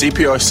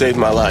 CPR saved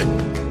my life.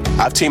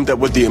 I've teamed up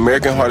with the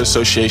American Heart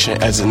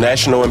Association as a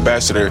national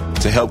ambassador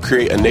to help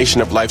create a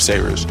nation of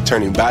lifesavers,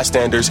 turning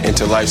bystanders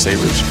into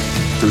lifesavers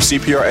through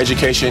CPR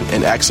education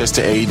and access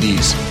to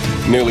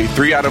AEDs. Nearly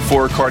 3 out of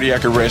 4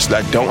 cardiac arrests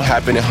that don't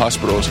happen in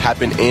hospitals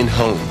happen in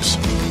homes.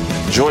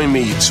 Join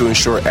me to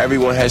ensure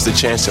everyone has the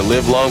chance to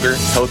live longer,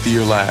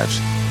 healthier lives.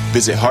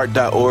 Visit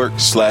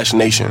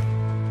heart.org/nation.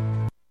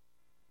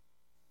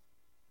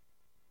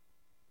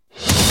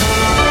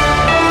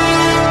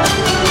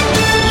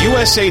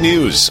 USA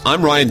News,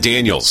 I'm Ryan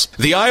Daniels.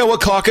 The Iowa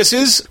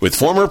caucuses, with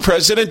former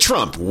President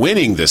Trump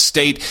winning the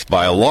state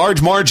by a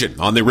large margin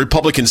on the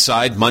Republican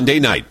side Monday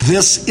night.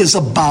 This is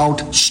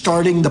about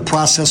starting the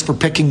process for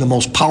picking the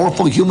most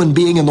powerful human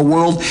being in the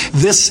world.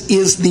 This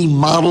is the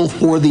model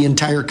for the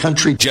entire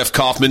country. Jeff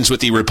Kaufman's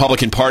with the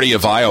Republican Party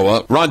of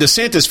Iowa. Ron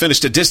DeSantis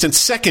finished a distant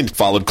second,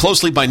 followed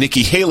closely by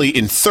Nikki Haley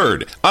in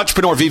third.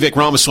 Entrepreneur Vivek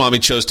Ramaswamy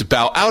chose to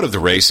bow out of the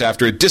race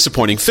after a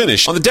disappointing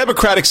finish. On the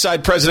Democratic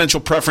side, presidential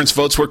preference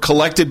votes were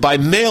collected by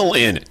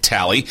mail-in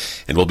tally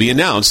and will be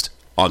announced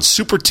on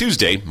Super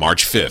Tuesday,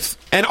 March 5th.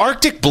 An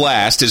Arctic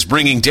blast is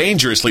bringing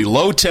dangerously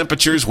low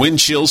temperatures, wind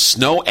chills,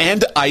 snow,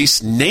 and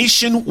ice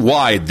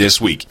nationwide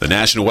this week. The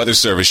National Weather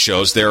Service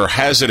shows there are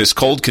hazardous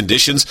cold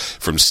conditions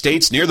from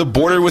states near the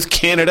border with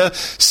Canada,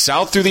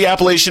 south through the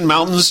Appalachian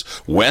Mountains,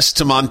 west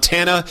to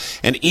Montana,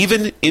 and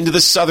even into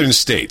the southern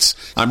states.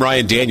 I'm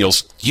Ryan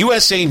Daniels,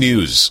 USA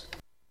News.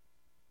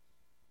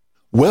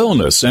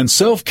 Wellness and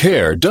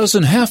self-care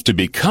doesn't have to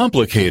be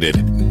complicated.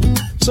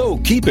 So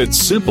keep it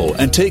simple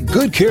and take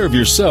good care of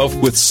yourself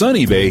with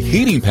Sunny Bay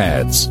heating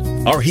pads.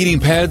 Our heating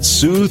pads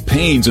soothe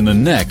pains in the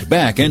neck,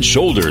 back, and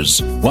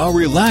shoulders while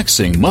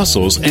relaxing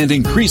muscles and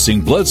increasing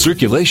blood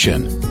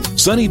circulation.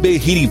 Sunny Bay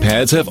heating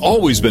pads have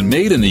always been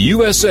made in the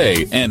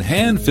USA and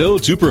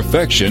hand-filled to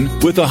perfection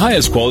with the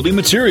highest quality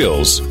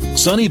materials.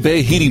 Sunny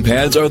Bay heating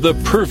pads are the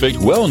perfect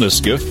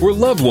wellness gift for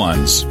loved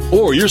ones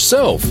or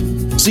yourself.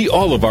 See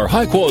all of our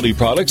high-quality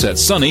products at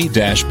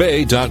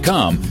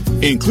sunny-bay.com,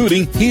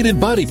 including heated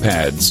body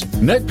pads,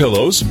 neck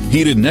pillows,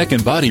 heated neck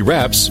and body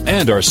wraps,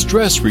 and our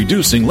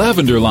stress-reducing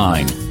lavender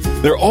line.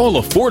 They're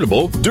all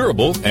affordable,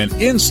 durable, and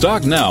in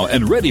stock now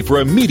and ready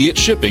for immediate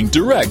shipping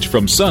direct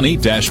from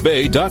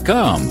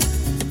sunny-bay.com.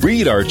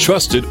 Read our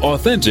trusted,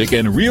 authentic,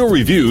 and real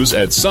reviews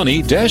at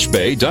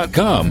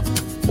sunny-bay.com,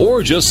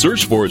 or just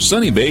search for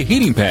Sunny Bay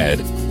Heating Pad.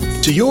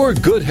 To your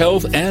good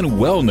health and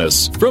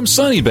wellness from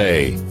Sunny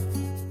Bay.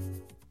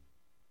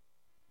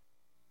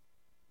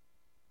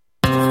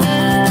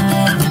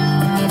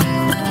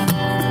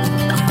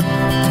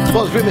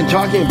 Well, as we've been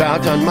talking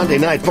about, on Monday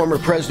night, former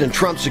President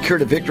Trump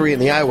secured a victory in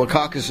the Iowa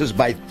caucuses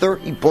by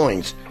 30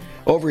 points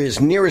over his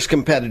nearest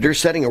competitor,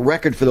 setting a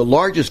record for the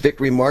largest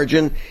victory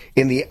margin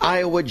in the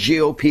Iowa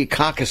GOP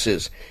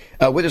caucuses.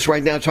 With us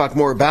right now to talk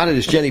more about it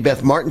is Jenny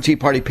Beth Martin, Tea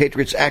Party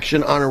Patriots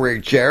Action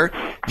Honorary Chair.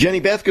 Jenny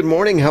Beth, good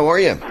morning. How are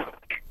you?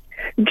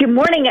 Good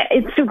morning.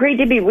 It's so great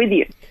to be with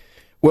you.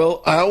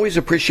 Well, I always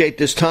appreciate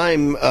this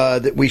time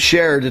that we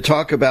share to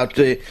talk about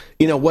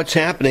what's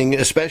happening,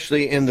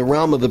 especially in the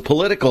realm of the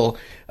political.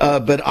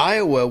 But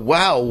Iowa,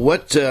 wow,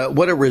 what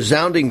a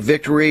resounding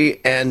victory!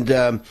 And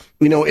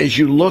as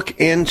you look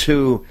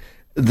into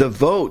the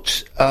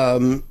votes,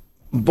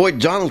 boy,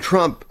 Donald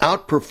Trump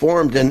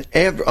outperformed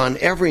on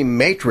every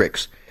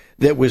matrix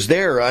that was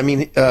there. I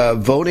mean,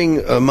 voting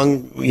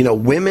among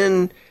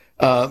women.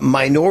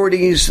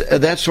 Minorities,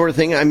 that sort of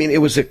thing. I mean, it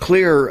was a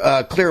clear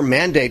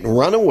mandate and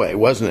runaway,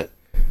 wasn't it?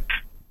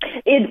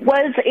 It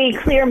was a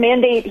clear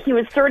mandate. He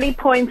was 30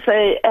 points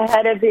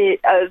ahead of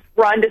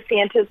Ron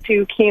DeSantis,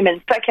 who came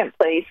in second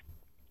place.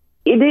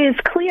 It is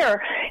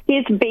clear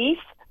his base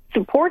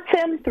supports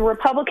him. The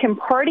Republican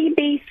Party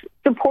base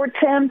supports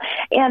him,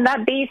 and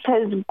that base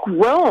has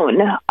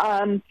grown.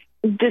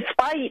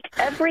 Despite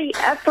every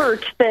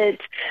effort that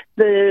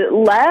the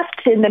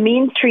left and the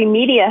mainstream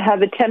media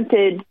have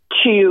attempted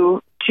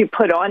to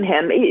put on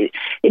him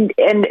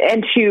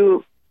and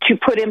to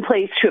put in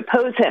place to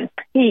oppose him,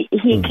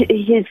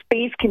 his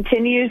base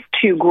continues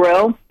to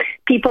grow.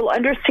 People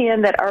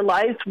understand that our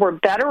lives were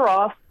better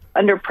off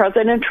under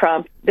President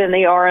Trump than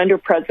they are under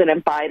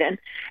President Biden,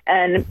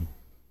 and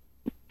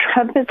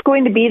Trump is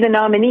going to be the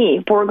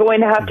nominee. We're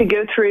going to have to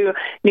go through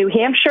New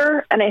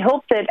Hampshire, and I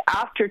hope that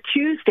after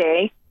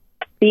Tuesday,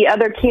 the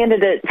other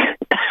candidates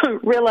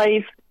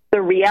realize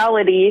the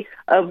reality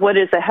of what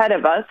is ahead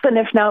of us. And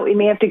if not, we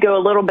may have to go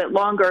a little bit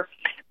longer.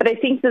 But I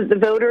think that the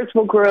voters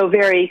will grow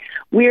very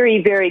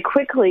weary very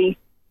quickly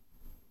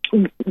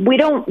we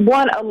don't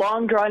want a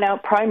long,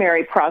 drawn-out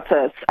primary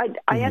process.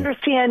 I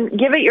understand,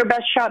 give it your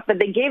best shot, but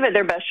they gave it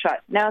their best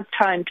shot. Now it's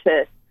time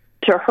to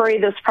hurry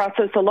this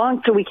process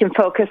along so we can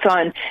focus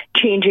on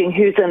changing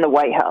who's in the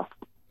White House.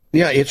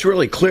 Yeah, it's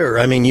really clear.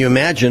 I mean, you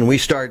imagine we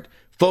start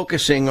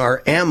focusing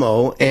our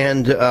ammo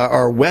and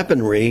our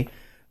weaponry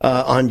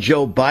on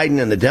Joe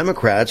Biden and the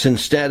Democrats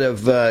instead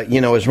of,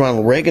 as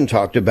Ronald Reagan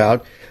talked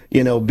about,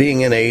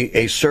 being in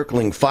a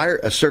circled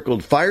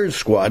fire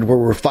squad where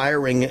we're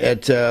firing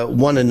at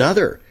one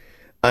another.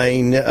 I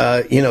mean,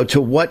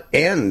 to what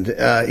end?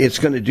 It's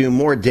going to do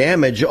more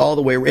damage all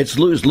the way. It's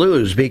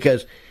lose-lose,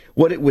 because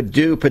what it would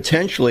do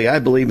potentially, I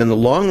believe in the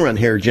long run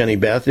here, Jenny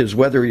Beth, is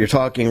whether you're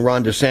talking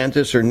Ron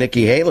DeSantis or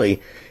Nikki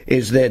Haley,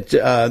 is that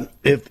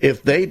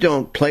if they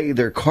don't play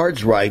their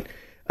cards right,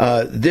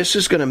 this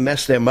is going to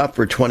mess them up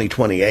for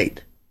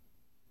 2028.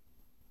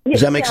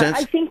 Does that make sense?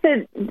 I think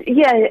that,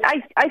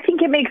 I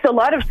think it makes a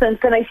lot of sense,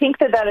 and I think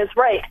that is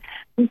right.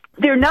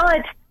 They're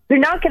not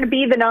going to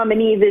be the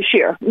nominee this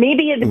year.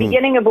 Maybe at the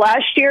beginning of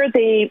last year,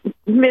 they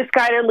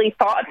misguidedly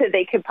thought that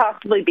they could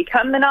possibly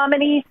become the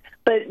nominee,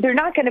 but they're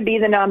not going to be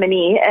the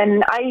nominee.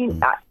 And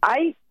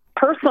I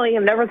personally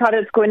have never thought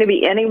it's going to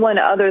be anyone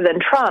other than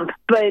Trump.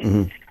 But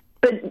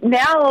but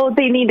now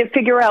they need to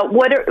figure out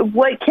what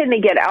can they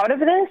get out of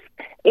this,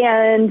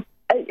 and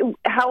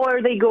how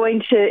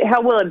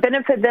will it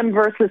benefit them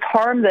versus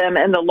harm them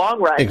in the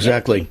long run?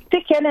 Exactly. If they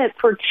stick in it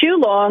for too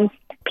long,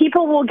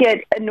 people will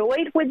get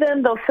annoyed with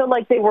them. They'll feel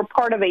like they were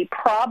part of a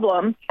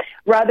problem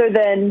rather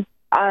than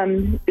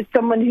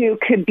someone who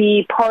could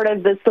be part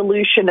of the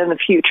solution in the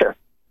future.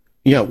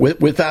 Yeah,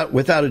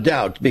 without a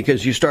doubt,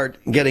 because you start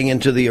getting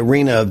into the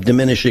arena of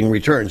diminishing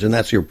returns, and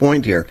that's your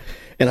point here.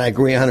 And I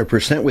agree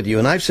 100% with you.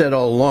 And I've said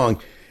all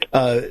along,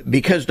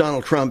 because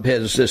Donald Trump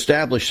has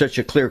established such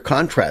a clear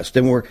contrast,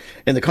 and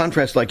the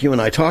contrast like you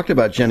and I talked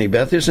about, Jenny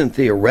Beth, isn't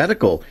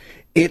theoretical.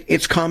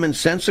 It's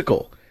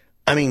commonsensical.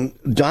 I mean,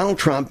 Donald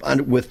Trump,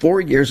 with 4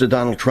 years of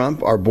Donald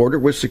Trump, our border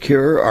was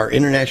secure, our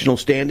international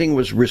standing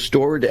was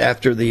restored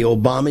after the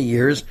Obama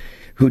years,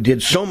 who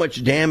did so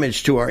much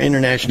damage to our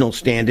international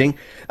standing.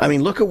 I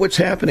mean, look at what's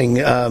happening.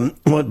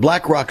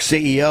 BlackRock's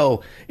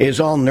CEO is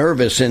all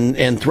nervous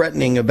and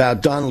threatening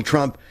about Donald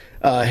Trump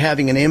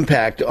having an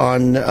impact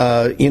on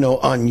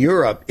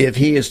Europe if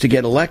he is to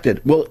get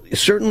elected. Well,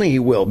 certainly he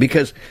will,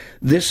 because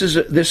this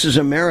is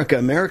America.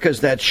 America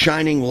is that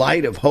shining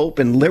light of hope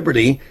and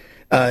liberty,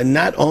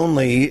 not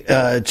only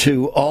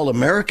to all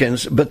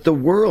Americans, but the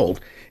world.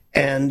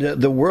 And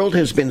the world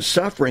has been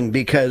suffering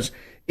because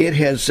it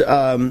has,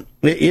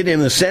 it in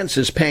a sense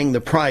is paying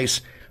the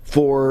price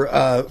for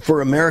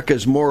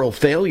America's moral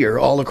failure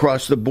all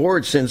across the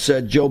board since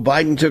Joe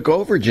Biden took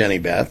over, Jenny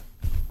Beth.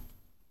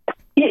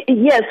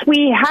 Yes,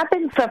 we have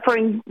been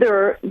suffering.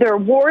 There are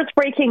wars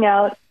breaking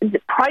out.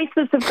 The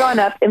prices have gone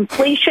up.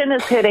 Inflation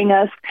is hitting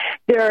us.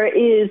 There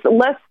is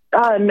less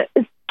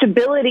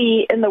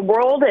stability in the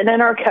world and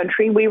in our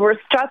country. We were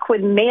stuck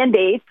with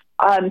mandates,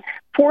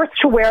 forced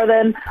to wear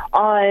them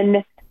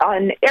on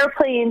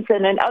airplanes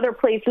and in other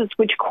places,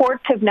 which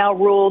courts have now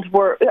ruled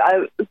were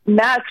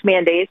mask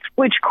mandates,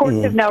 which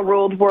courts have now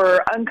ruled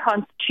were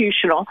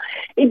unconstitutional.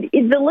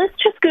 The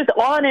list just goes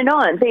on and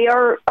on. They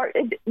are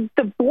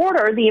the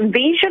border, the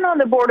invasion on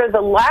the border,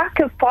 the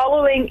lack of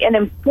following and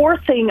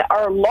enforcing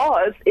our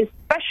laws,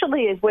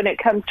 especially when it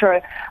comes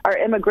to our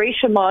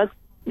immigration laws.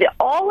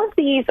 All of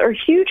these are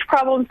huge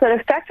problems that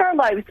affect our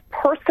lives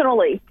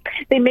personally.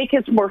 They make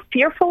us more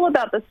fearful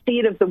about the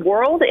state of the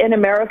world and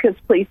America's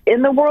place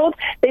in the world.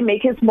 They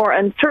make us more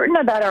uncertain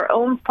about our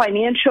own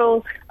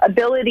financial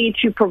ability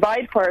to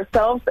provide for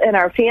ourselves and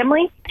our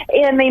family.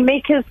 And they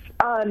make us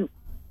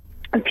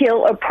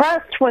feel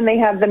oppressed when they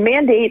have the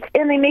mandates,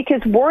 and they make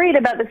us worried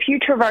about the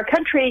future of our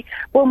country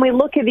when we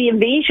look at the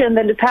invasion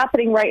that is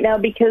happening right now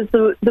because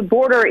the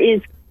border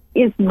is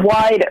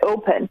wide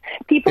open.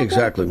 People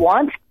don't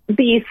want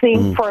these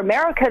things for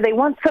America. They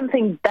want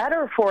something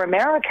better for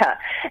America.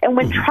 And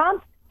when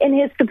Trump and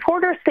his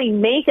supporters say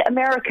 "Make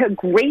America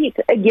Great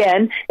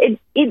Again," it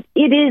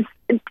is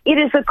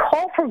a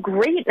call for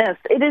greatness.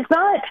 It is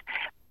not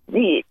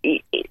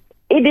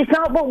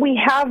what we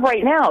have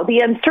right now. The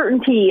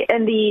uncertainty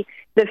and the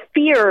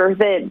fear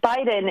that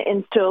Biden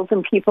instills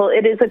in people.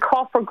 It is a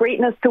call for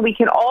greatness, so we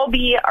can all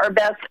be our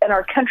best, and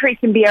our country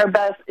can be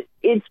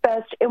its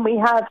best, and we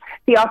have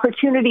the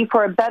opportunity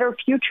for a better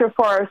future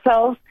for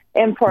ourselves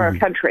and for our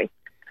country.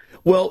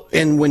 Well,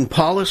 and when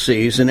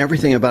policies and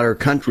everything about our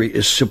country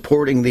is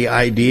supporting the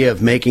idea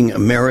of making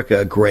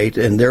America great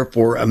and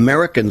therefore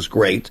Americans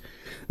great,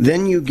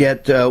 then you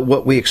get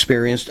what we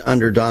experienced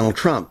under Donald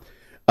Trump.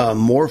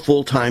 More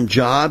full-time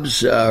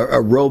jobs,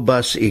 a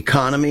robust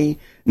economy,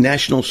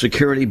 national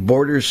security,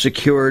 borders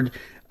secured,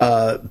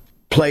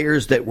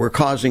 players that were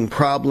causing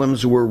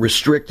problems were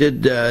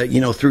restricted,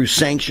 through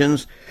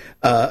sanctions.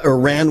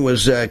 Iran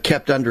was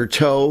kept under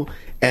tow.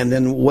 And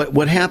then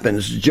what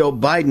happens? Joe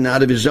Biden,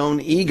 out of his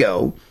own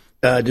ego,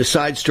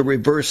 decides to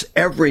reverse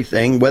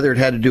everything, whether it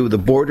had to do with the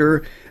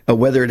border,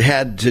 whether it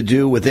had to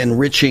do with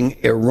enriching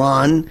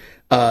Iran,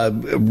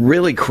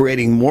 really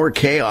creating more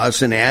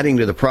chaos and adding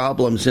to the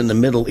problems in the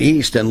Middle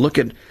East. And look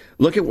at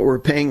what we're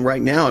paying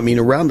right now. I mean,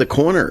 around the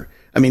corner.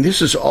 I mean,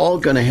 this is all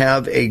going to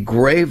have a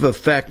grave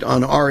effect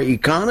on our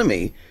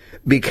economy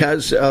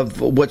because of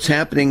what's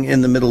happening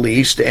in the Middle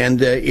East. And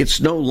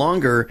it's no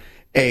longer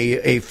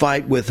a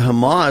fight with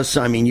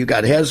Hamas. I mean, you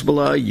got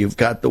Hezbollah, you've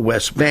got the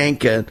West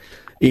Bank, the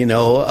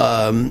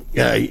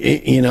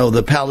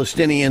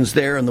Palestinians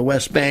there in the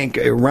West Bank,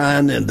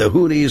 Iran and the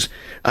Houthis.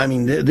 I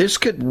mean, this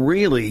could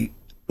really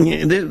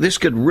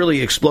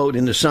explode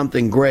into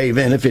something grave.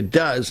 And if it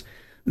does,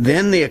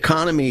 then the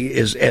economy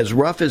is as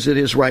rough as it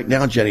is right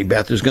now, Jenny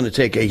Beth, is going to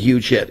take a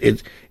huge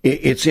hit.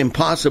 It's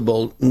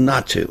impossible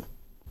not to.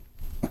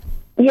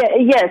 Yeah,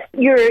 yes,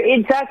 you're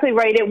exactly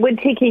right. It would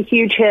take a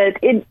huge hit.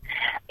 And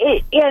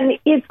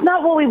it's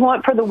not what we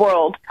want for the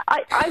world.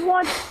 I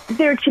want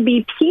there to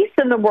be peace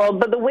in the world,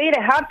 but the way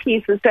to have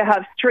peace is to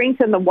have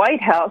strength in the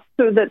White House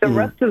so that the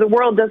rest of the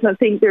world doesn't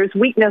think there's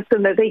weakness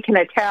and that they can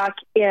attack,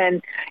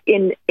 and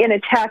in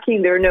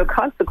attacking there are no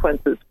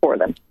consequences for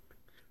them.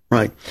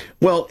 Right.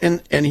 Well,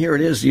 and here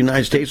it is. The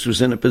United States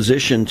was in a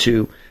position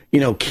to,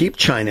 keep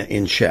China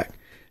in check,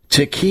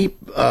 to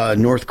keep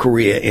North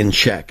Korea in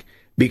check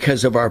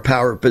because of our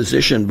power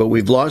position. But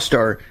we've lost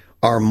our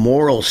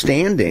moral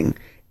standing.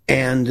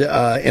 And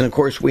of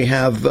course, we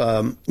have,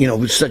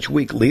 such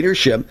weak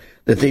leadership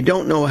that they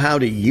don't know how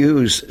to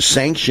use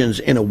sanctions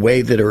in a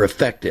way that are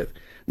effective,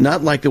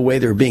 not like the way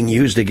they're being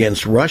used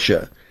against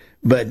Russia.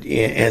 But,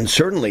 and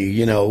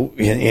certainly,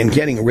 in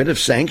getting rid of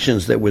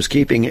sanctions that was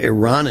keeping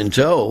Iran in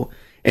tow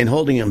and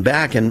holding them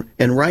back. And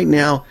right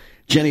now,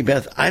 Jenny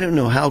Beth, I don't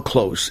know how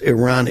close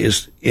Iran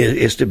is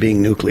to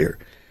being nuclear,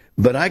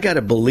 but I got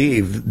to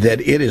believe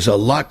that it is a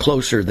lot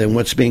closer than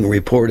what's being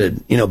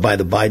reported, by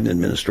the Biden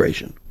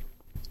administration.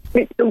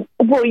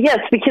 Well, yes,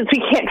 because we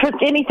can't trust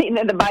anything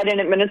that the Biden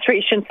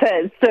administration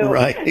says. So,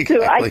 right, exactly.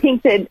 So I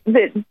think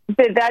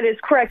that is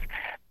correct.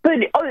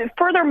 But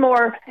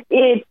furthermore,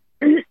 it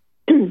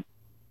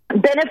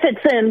benefits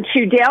them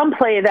to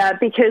downplay that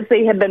because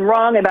they have been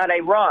wrong about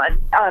Iran.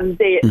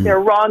 They're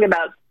wrong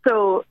about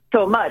so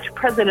much.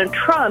 President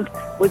Trump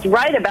was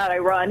right about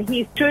Iran.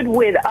 He stood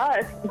with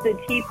us, the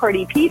Tea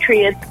Party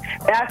Patriots,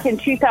 back in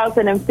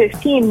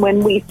 2015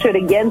 when we stood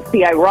against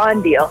the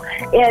Iran deal.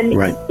 And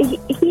right.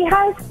 he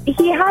has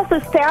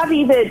a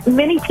savvy that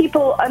many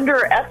people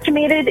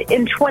underestimated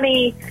in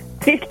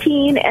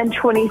 2015 and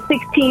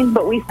 2016,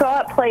 but we saw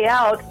it play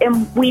out,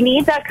 and we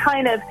need that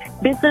kind of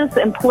business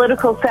and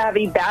political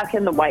savvy back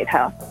in the White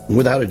House.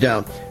 Without a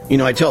doubt.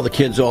 I tell the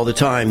kids all the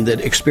time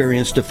that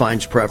experience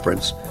defines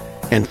preference.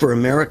 And for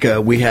America,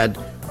 we had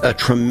a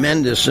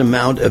tremendous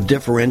amount of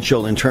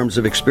differential in terms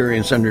of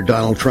experience under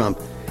Donald Trump.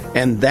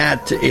 And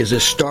that is a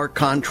stark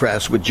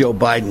contrast with Joe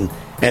Biden.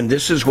 And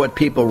this is what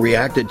people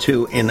reacted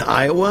to in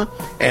Iowa,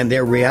 and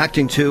they're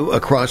reacting to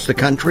across the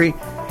country.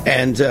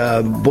 And,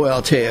 boy,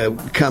 I'll tell you,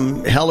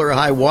 come hell or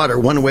high water,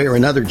 one way or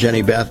another,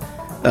 Jenny Beth,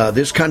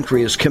 this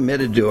country is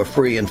committed to a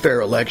free and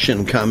fair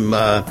election come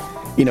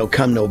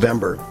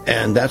November.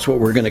 And that's what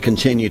we're going to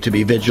continue to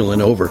be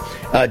vigilant over.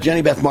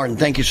 Jenny Beth Martin,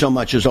 thank you so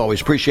much, as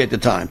always. Appreciate the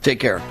time. Take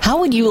care.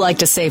 How would you like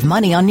to save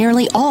money on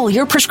nearly all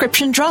your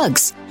prescription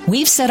drugs?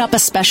 We've set up a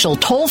special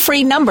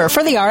toll-free number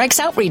for the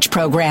RX Outreach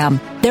Program.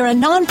 They're a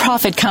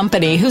nonprofit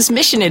company whose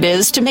mission it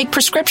is to make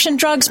prescription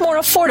drugs more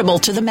affordable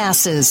to the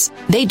masses.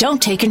 They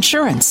don't take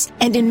insurance,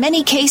 and in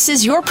many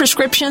cases, your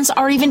prescriptions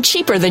are even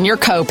cheaper than your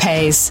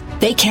co-pays.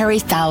 They carry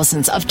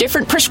thousands of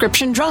different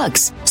prescription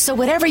drugs, so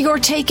whatever you're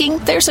taking,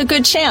 there's a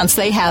good chance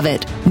they have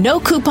it.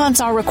 No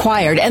coupons are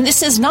required, and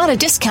this is not a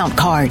discount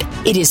card.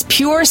 It is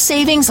pure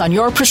savings on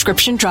your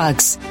prescription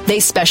drugs.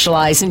 They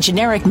specialize in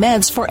generic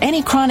meds for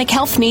any chronic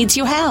health needs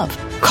you have.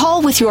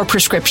 Call with your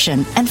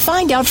prescription and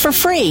find out for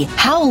free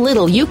how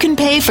little you can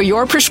pay for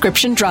your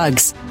prescription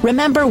drugs.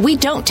 Remember, we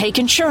don't take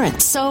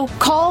insurance, so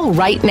call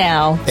right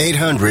now.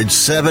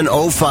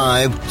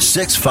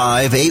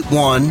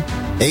 800-705-6581.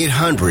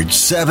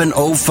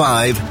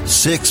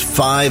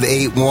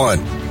 800-705-6581.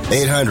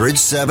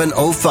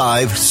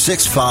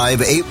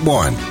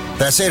 800-705-6581.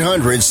 That's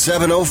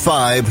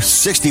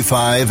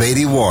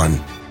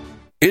 800-705-6581.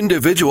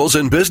 Individuals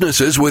and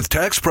businesses with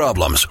tax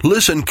problems,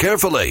 listen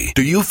carefully.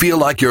 Do you feel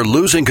like you're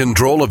losing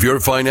control of your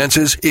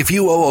finances? If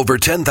you owe over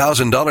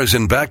 $10,000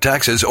 in back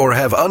taxes or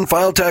have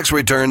unfiled tax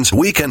returns,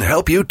 we can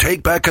help you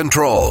take back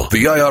control.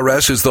 The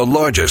IRS is the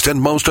largest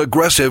and most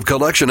aggressive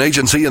collection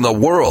agency in the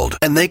world,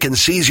 and they can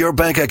seize your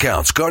bank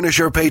accounts, garnish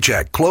your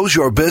paycheck, close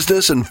your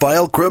business, and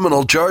file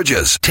criminal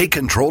charges. Take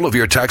control of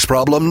your tax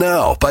problem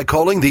now by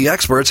calling the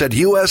experts at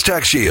U.S.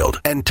 Tax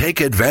Shield and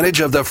take advantage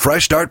of the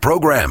Fresh Start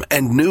program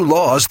and new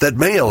laws that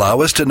make may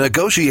allow us to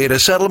negotiate a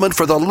settlement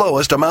for the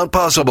lowest amount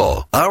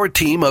possible. Our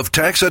team of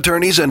tax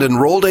attorneys and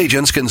enrolled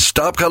agents can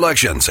stop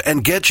collections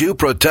and get you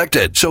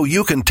protected so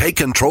you can take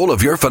control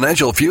of your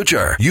financial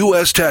future.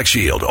 U.S. Tax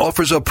Shield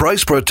offers a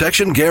price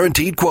protection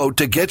guaranteed quote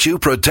to get you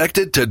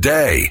protected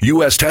today.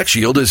 U.S. Tax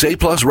Shield is A+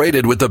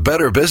 rated with the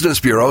Better Business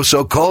Bureau,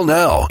 so call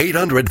now.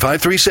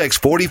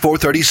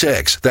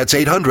 800-536-4436. That's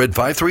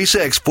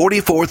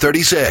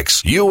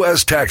 800-536-4436.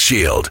 U.S. Tax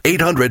Shield.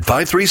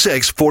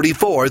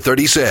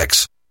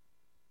 800-536-4436.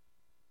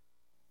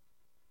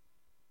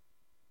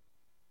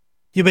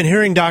 You've been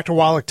hearing Dr.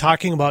 Wallach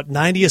talking about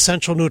 90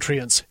 essential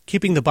nutrients,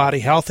 keeping the body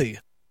healthy.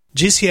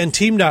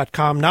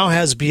 GCNteam.com now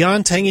has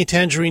Beyond Tangy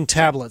Tangerine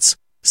tablets,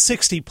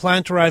 60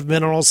 plant-derived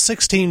minerals,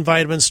 16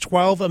 vitamins,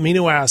 12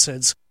 amino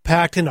acids,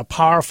 packed in a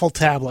powerful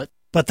tablet.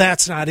 But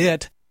that's not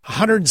it.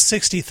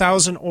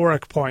 160,000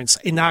 ORAC points,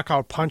 a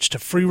knockout punch to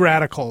free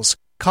radicals.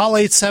 Call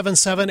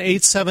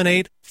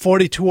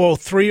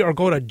 877-878-4203 or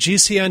go to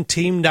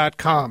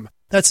GCNteam.com.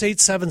 That's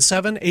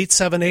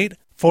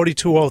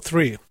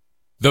 877-878-4203.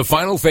 The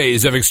final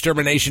phase of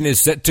extermination is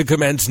set to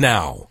commence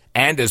now.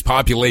 And as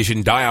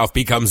population die-off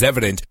becomes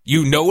evident,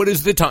 you know it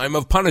is the time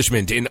of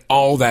punishment in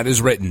all that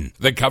is written.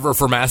 The cover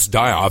for mass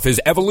die-off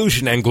is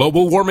evolution and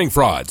global warming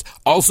frauds,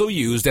 also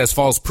used as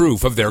false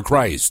proof of their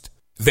Christ.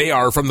 They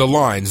are from the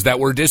lines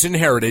that were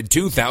disinherited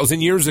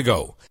 2,000 years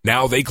ago.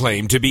 Now they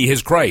claim to be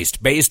his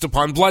Christ based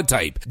upon blood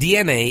type,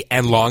 DNA,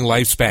 and long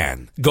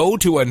lifespan. Go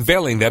to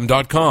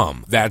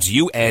unveilingthem.com. That's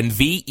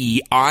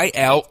UNVEILING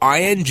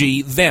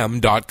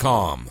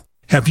them.com.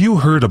 Have you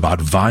heard about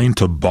Vine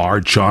to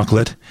Bar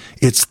chocolate?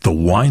 It's the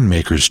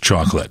winemaker's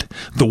chocolate,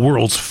 the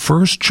world's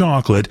first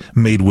chocolate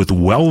made with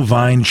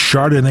well-vined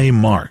Chardonnay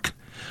marc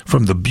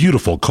from the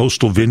beautiful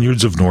coastal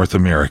vineyards of North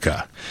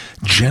America.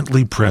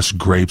 Gently pressed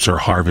grapes are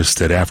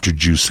harvested after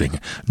juicing,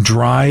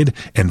 dried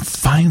and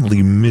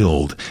finely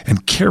milled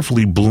and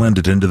carefully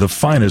blended into the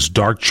finest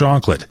dark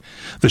chocolate.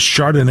 The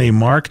Chardonnay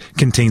marc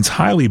contains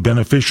highly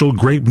beneficial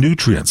grape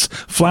nutrients,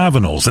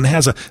 flavanols, and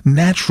has a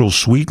natural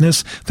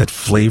sweetness that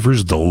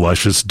flavors the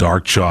luscious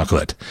dark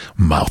chocolate.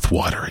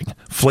 Mouth-watering,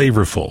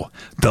 flavorful,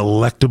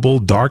 delectable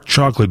dark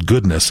chocolate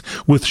goodness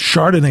with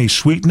Chardonnay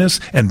sweetness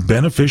and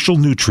beneficial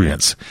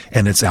nutrients.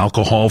 And it's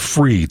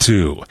alcohol-free,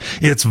 too.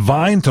 It's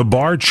Vine to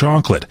Bar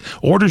chocolate.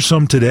 Order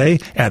some today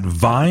at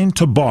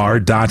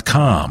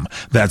vinetobar.com.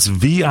 That's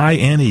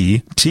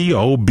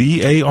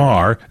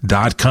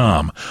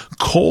VINETOBAR.com.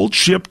 Cold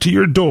shipped to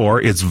your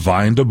door, it's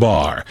Vine to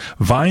Bar.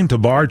 Vine to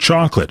Bar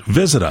chocolate.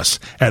 Visit us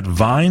at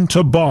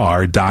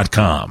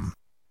vinetobar.com.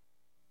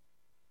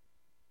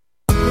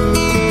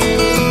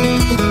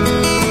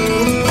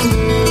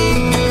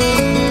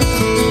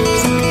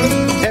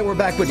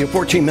 Back with you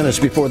 14 minutes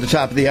before the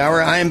top of the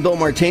hour. I am Bill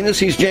Martinez.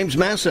 He's James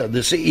Massa, the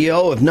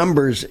CEO of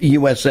Numbers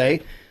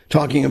USA,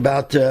 talking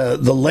about the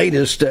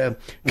latest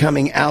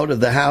coming out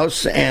of the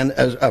House and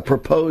a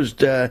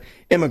proposed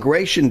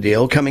immigration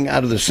deal coming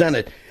out of the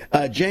Senate.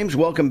 James,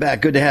 welcome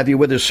back. Good to have you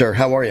with us, sir.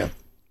 How are you?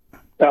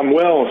 I'm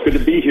well. It's good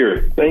to be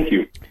here. Thank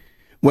you.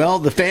 Well,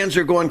 the fans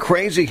are going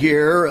crazy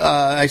here.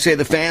 I say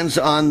the fans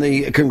on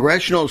the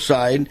congressional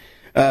side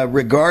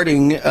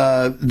regarding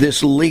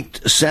this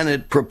leaked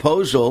Senate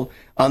proposal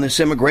on this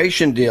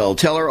immigration deal.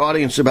 Tell our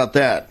audience about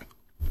that.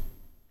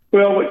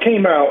 Well, what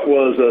came out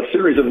was a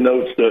series of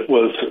notes that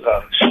was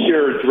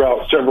shared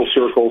throughout several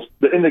circles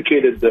that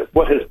indicated that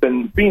what has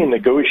been being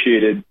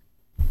negotiated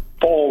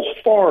falls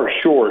far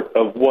short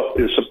of what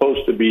is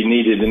supposed to be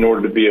needed in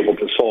order to be able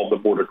to solve the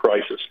border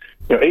crisis.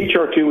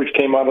 H.R. 2, which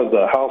came out of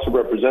the House of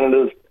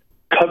Representatives,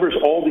 covers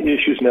all the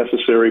issues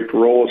necessary,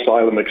 parole,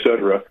 asylum,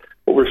 etc.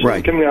 What we're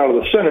seeing coming out of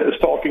the Senate is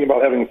talking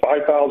about having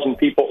 5,000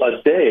 people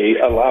a day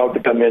allowed to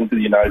come into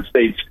the United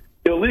States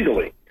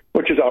illegally,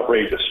 which is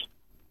outrageous.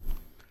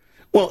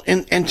 Well,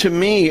 and to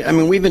me, I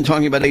mean, we've been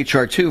talking about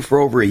H.R. 2 for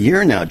over a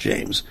year now,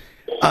 James.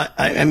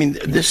 I mean,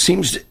 this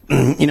seems,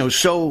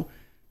 so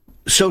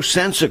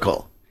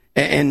sensical.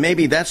 And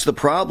maybe that's the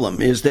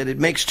problem, is that it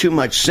makes too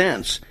much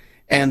sense.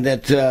 And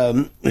that,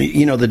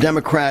 the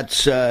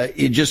Democrats,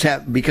 you just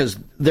have, because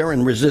they're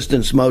in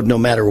resistance mode no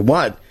matter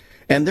what.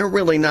 And they're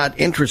really not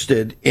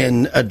interested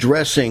in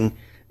addressing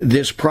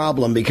this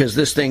problem because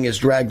this thing is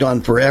dragged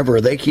on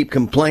forever. They keep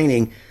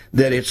complaining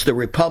that it's the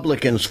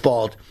Republicans'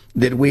 fault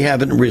that we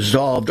haven't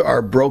resolved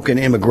our broken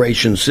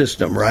immigration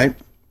system, right?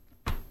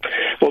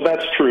 Well,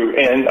 that's true.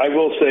 And I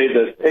will say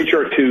that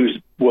H.R. 2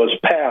 was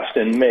passed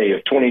in May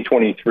of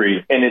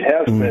 2023, and it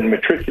has been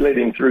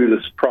matriculating through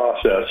this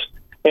process.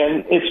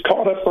 And it's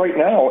caught up right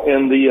now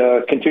in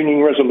the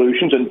continuing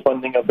resolutions and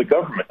funding of the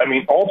government. I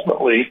mean,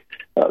 ultimately,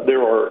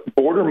 there are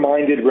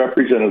border-minded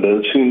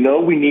representatives who know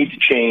we need to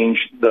change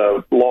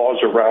the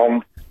laws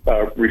around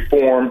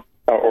reform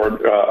or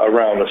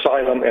around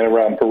asylum and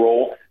around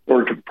parole in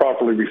order to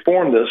properly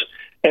reform this.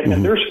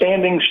 And they're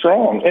standing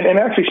strong. And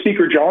actually,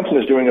 Speaker Johnson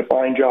is doing a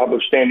fine job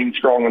of standing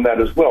strong on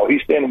that as well.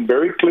 He's standing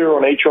very clear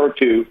on H.R.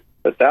 2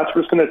 that that's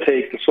what it's going to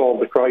take to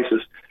solve the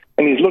crisis.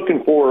 And he's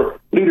looking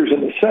for leaders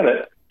in the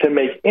Senate to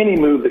make any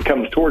move that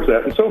comes towards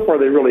that. And so far,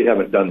 they really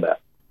haven't done that.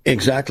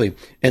 Exactly.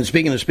 And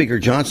speaking of Speaker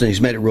Johnson,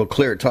 he's made it real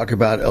clear. Talk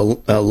about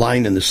a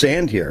line in the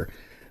sand here.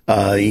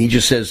 He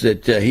just says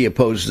that he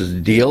opposes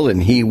the deal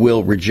and he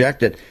will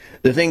reject it.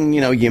 The thing,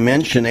 you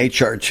mentioned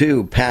H.R.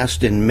 2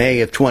 passed in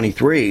May of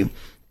 23,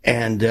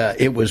 and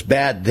it was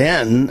bad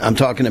then. I'm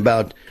talking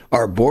about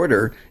our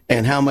border,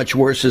 and how much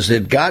worse has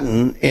it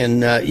gotten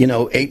in,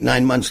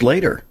 8-9 months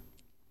later?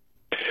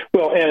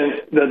 Well,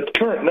 and the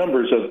current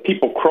numbers of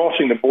people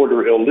crossing the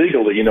border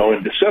illegally,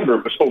 in December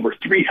it was over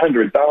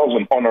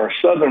 300,000 on our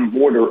southern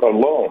border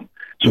alone.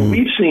 So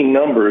we've seen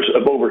numbers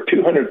of over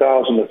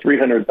 200,000 to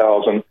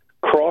 300,000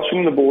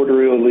 crossing the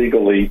border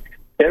illegally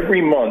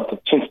every month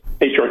since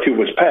H.R. 2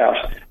 was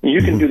passed.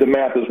 You can do the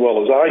math as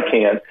well as I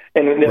can.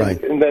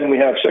 And then we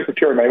have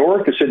Secretary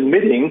Mayorkas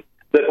admitting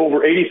that over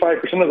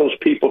 85% of those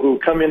people who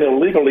come in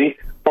illegally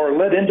are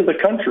let into the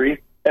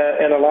country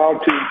and allowed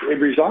to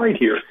reside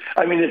here.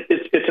 I mean,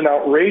 it's an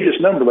outrageous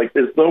number. Like,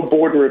 there's no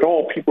border at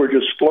all. People are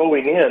just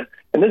flowing in.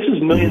 And this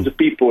is millions of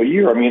people a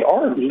year. I mean,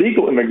 our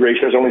legal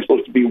immigration is only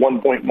supposed to be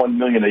 1.1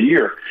 million a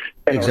year.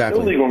 And our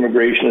illegal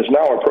immigration is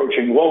now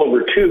approaching well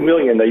over 2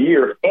 million a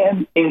year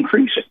and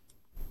increasing.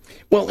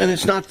 Well, and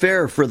it's not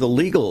fair for the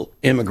legal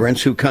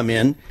immigrants who come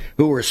in,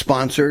 who are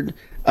sponsored.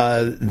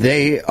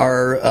 They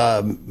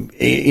are,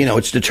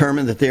 it's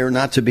determined that they are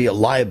not to be a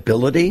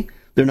liability.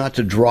 They're not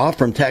to draw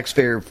from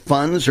taxpayer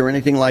funds or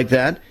anything like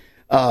that.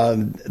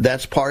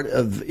 That's part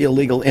of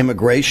illegal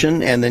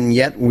immigration. And then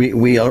yet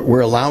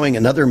we're allowing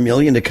another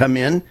million to come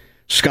in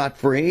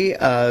scot-free.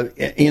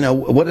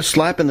 What a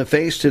slap in the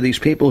face to these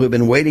people who've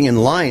been waiting in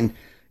line,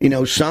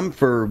 some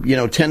for,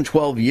 10,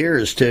 12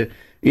 years to,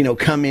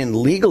 come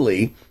in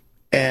legally.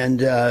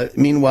 And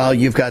meanwhile,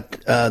 you've got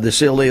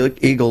this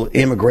illegal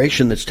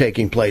immigration that's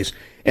taking place.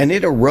 And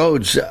it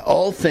erodes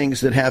all things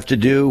that have to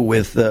do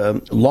with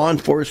law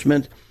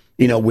enforcement,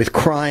 with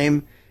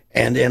crime.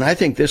 And I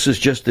think this is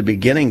just the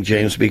beginning,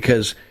 James,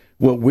 because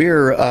what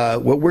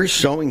we're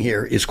sowing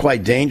here is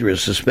quite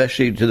dangerous,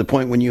 especially to the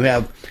point when you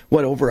have,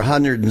 over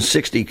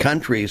 160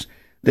 countries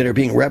that are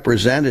being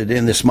represented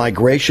in this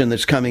migration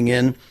that's coming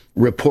in.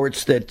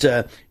 Reports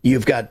that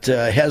you've got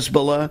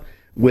Hezbollah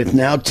with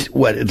now,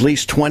 at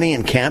least 20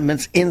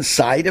 encampments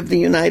inside of the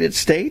United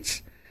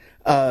States.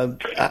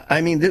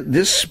 I mean,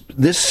 this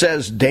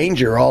says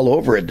danger all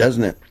over it,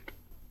 doesn't it?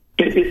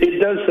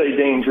 It does say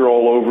danger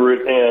all over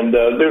it, and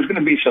there's going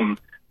to be some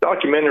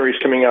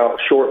documentaries coming out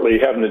shortly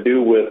having to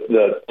do with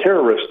the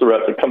terrorist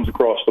threat that comes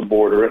across the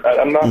border.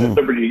 I'm not at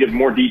liberty to give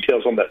more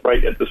details on that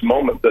right at this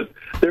moment, but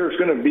there's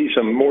going to be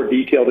some more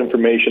detailed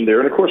information there.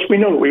 And, of course, we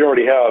know that we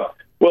already have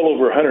well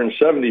over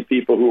 170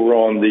 people who were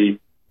on the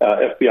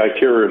FBI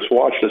terrorist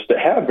watch list that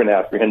have been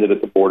apprehended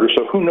at the border.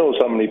 So who knows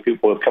how many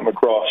people have come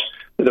across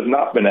that have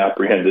not been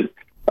apprehended.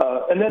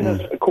 And then,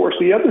 of course,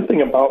 the other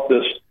thing about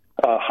this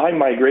high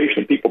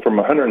migration of people from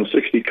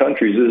 160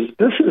 countries is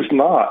this is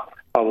not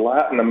a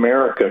Latin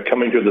America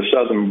coming to the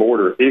southern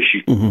border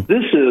issue.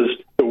 This is,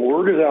 the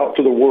word is out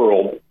to the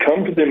world,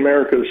 come to the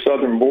America's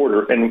southern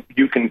border and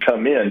you can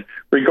come in,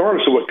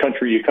 regardless of what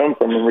country you come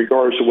from and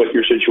regardless of what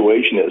your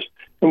situation is.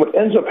 And what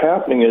ends up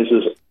happening is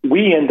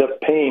we end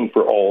up paying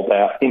for all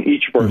that in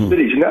each of our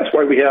cities. And that's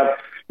why we have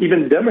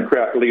even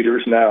Democrat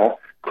leaders now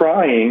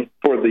crying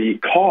for the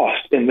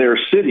cost in their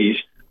cities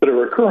that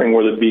are occurring,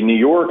 whether it be New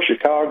York,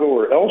 Chicago,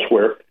 or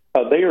elsewhere.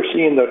 They are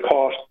seeing the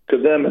cost to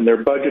them and their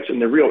budgets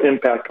and the real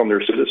impact on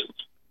their citizens.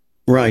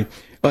 Right.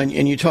 And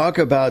you talk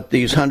about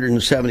these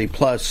 170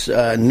 plus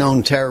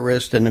known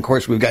terrorists, and of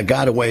course we've got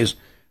gotaways.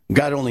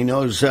 God only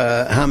knows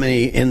how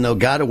many in the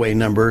gotaway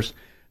numbers,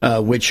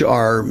 which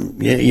are,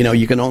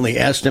 you can only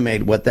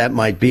estimate what that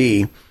might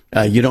be.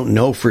 You don't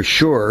know for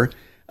sure,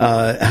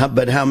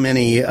 but how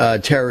many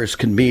terrorists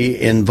can be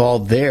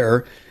involved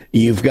there.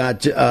 You've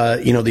got,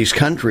 these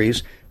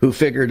countries who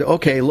figured,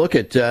 okay, look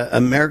at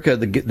America,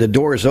 the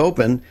door is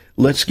open.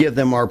 Let's give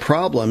them our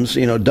problems.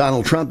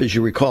 Donald Trump, as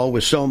you recall,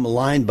 was so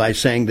maligned by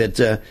saying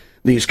that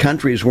these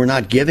countries were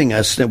not giving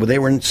us, they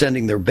weren't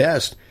sending their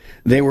best.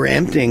 They were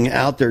emptying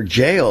out their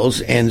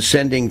jails and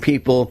sending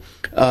people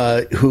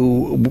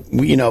who,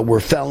 were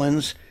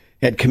felons,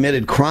 had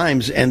committed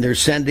crimes, and they're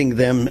sending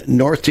them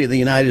north to the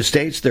United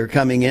States. They're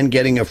coming in,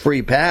 getting a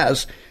free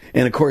pass.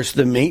 And of course,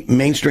 the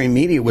mainstream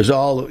media was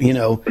all, all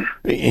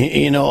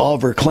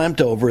verklempt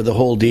over the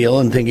whole deal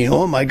and thinking,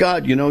 oh my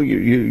God,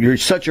 you're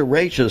such a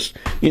racist,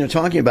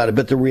 talking about it.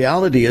 But the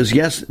reality is,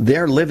 yes,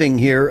 they're living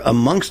here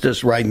amongst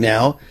us right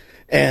now,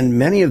 and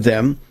many of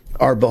them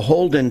are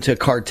beholden to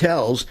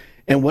cartels.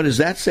 And what does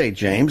that say,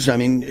 James? I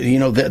mean,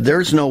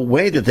 there's no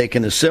way that they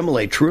can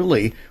assimilate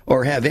truly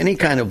or have any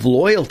kind of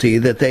loyalty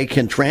that they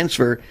can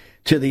transfer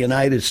to the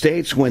United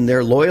States when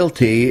their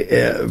loyalty,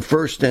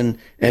 first and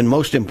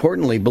most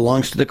importantly,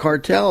 belongs to the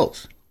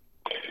cartels.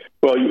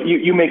 Well,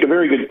 you make a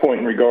very good point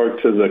in regard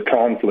to the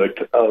conflict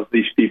of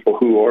these people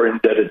who are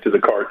indebted to the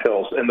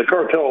cartels. And the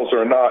cartels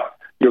are not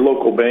your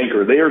local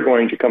banker. They are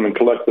going to come and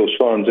collect those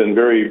funds in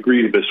very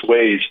grievous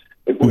ways,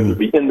 whether it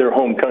be in their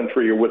home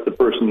country or with the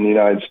person in the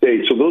United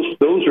States. So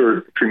those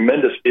are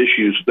tremendous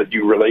issues that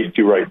you relate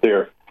to right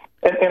there.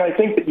 And I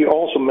think that you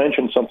also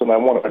mentioned something I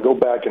want to go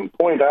back and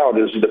point out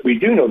is that we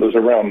do know there's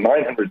around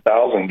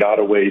 900,000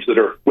 gotaways that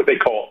are what they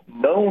call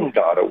known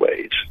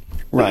gotaways.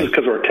 Right. This is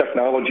because our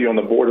technology on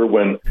the border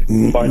when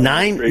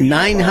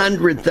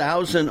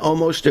 900,000,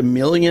 almost a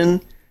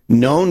million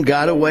known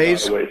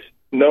gotaways.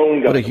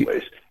 Known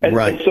gotaways.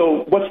 And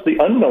so what's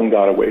the unknown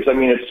gotaways? I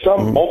mean, it's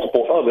some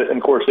multiple of it. And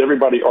of course,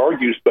 everybody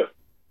argues, but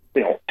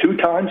 2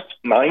 times,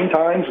 9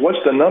 times, what's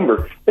the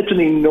number? It's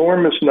an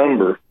enormous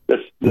number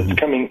that's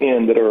coming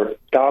in that are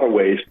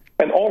gotaways.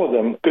 And all of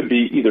them could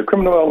be either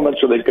criminal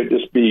elements or they could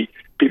just be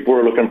people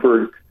who are looking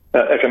for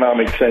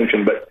economic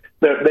sanction. But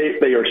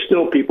they are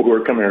still people who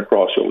are coming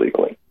across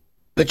illegally.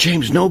 But,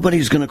 James,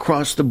 nobody's going to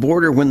cross the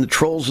border when the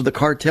trolls of the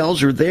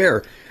cartels are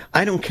there.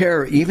 I don't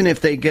care, even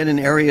if they get in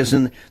areas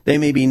and they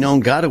may be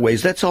known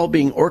gotaways, that's all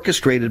being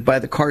orchestrated by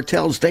the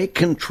cartels. They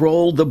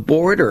control the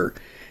border.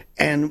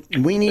 And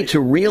we need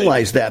to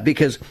realize that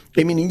because,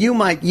 I mean, you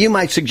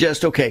might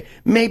suggest, okay,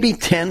 maybe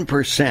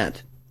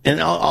 10%.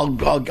 And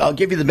I'll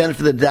give you the benefit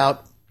of the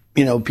doubt,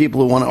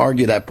 people who want to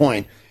argue that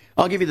point.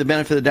 I'll give you the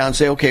benefit of the doubt and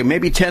say, okay,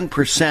 maybe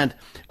 10%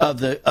 of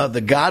the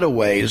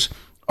gotaways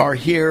are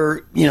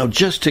here,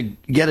 just to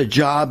get a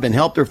job and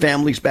help their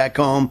families back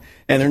home,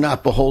 and they're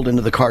not beholden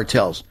to the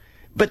cartels.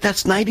 But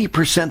that's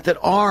 90% that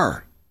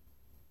are.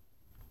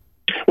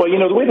 Well,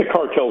 the way the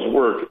cartels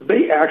work,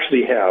 they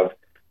actually have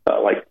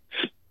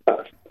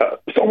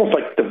it's almost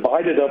like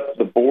divided up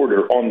the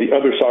border on the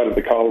other side of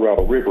the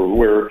Colorado River,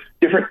 where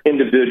different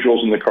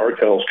individuals in the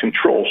cartels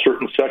control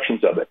certain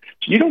sections of it.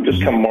 So you don't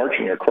just come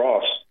marching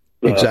across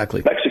the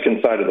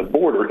Mexican side of the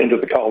border into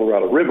the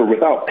Colorado River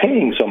without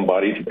paying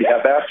somebody to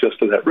have access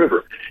to that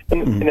river.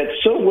 And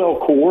it's so well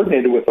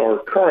coordinated with our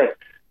current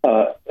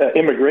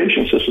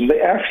immigration system.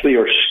 They actually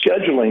are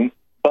scheduling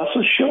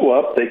buses show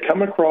up. They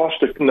come across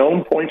to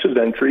known points of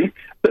entry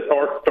that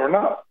are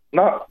not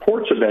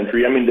ports of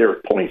entry. I mean, they're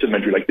points of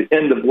entry, like the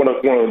end of one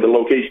of the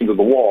locations of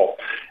the wall.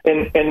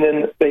 And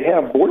then they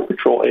have Border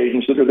Patrol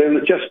agents that are there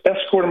that just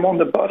escort them on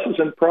the buses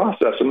and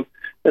process them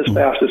as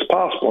fast as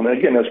possible. And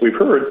again, as we've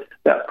heard,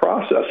 that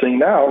processing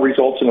now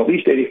results in at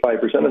least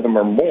 85% of them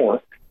or more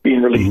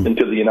being released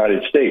into the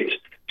United States.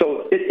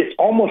 So it's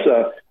almost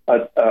a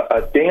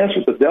dance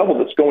with the devil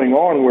that's going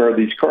on, where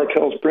these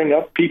cartels bring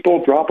up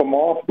people, drop them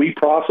off, we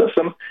process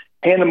them,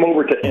 hand them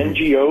over to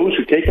NGOs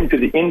who take them to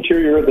the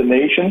interior of the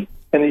nation.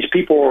 And these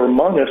people are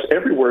among us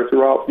everywhere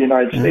throughout the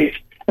United States,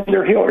 and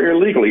they're here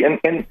illegally.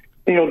 And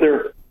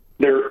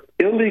they're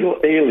illegal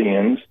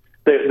aliens.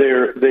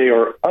 They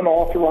are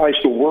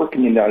unauthorized to work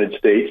in the United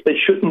States. They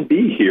shouldn't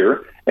be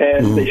here,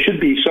 and they should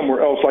be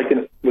somewhere else, like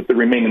with the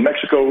Remain in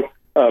Mexico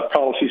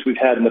policies we've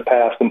had in the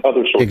past and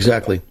other sorts.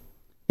 Exactly.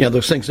 Yeah,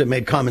 those things that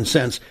made common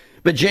sense.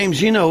 But, James,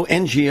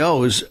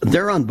 NGOs,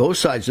 they're on both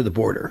sides of the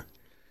border.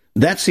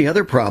 That's the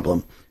other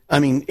problem. I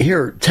mean,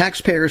 here,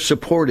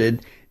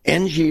 taxpayer-supported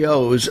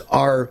NGOs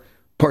are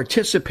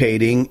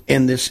participating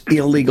in this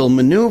illegal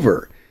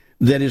maneuver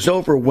that is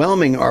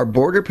overwhelming our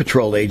Border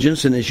Patrol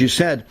agents. And as you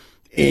said,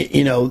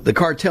 the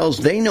cartels,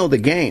 they know the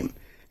game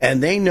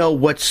and they know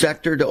what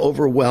sector to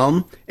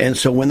overwhelm. And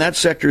so when that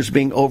sector is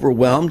being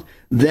overwhelmed,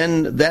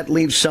 then that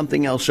leaves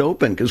something else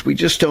open because we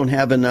just don't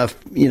have enough,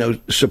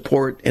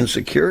 support and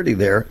security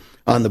there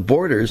on the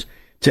borders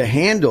to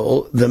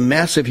handle the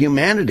massive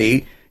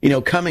humanity,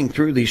 coming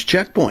through these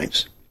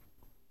checkpoints.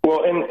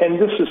 Well, and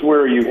this is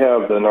where you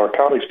have the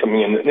narcotics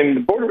coming in. And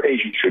the border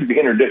agents should be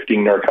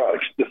interdicting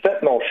narcotics. The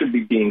fentanyl should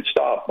be being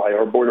stopped by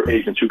our border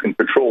agents who can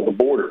patrol the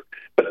border.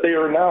 But they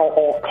are now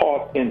all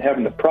caught in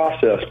having to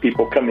process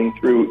people coming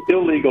through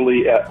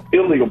illegally at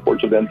illegal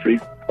ports of entry,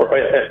 or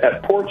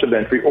at ports of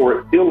entry,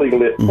 or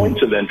illegally at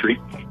points of entry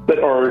that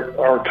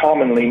are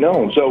commonly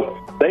known. So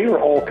they are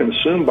all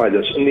consumed by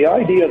this. And the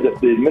idea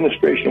that the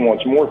administration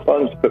wants more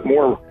funds to put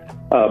more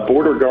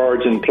border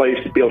guards in place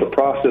to be able to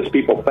process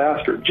people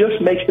faster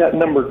just makes that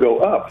number go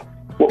up.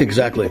 Well,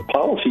 exactly. The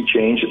policy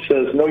change that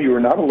says, no, you are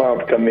not allowed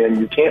to come in.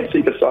 You can't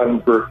seek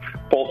asylum for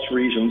false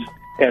reasons.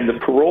 And the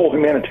parole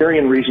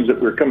humanitarian reasons that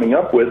we're coming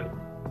up with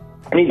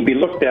need to be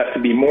looked at to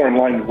be more in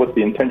line with what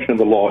the intention of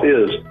the law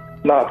is,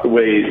 not the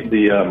way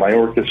the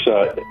Mayorkas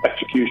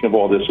execution of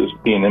all this is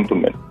being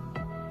implemented.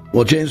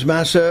 Well, James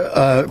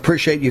Massa,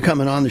 appreciate you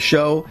coming on the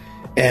show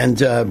and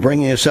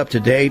bringing us up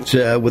to date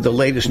with the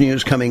latest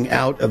news coming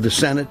out of the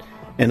Senate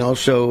and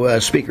also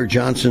Speaker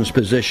Johnson's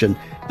position.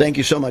 Thank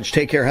you so much.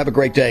 Take care. Have a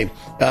great day.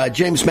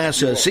 James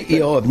Massa,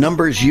 CEO of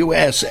Numbers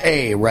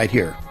USA, right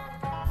here.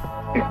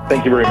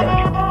 Thank you very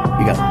much.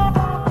 You got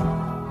it.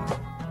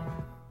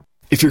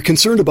 If you're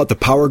concerned about the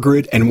power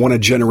grid and want to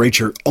generate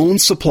your own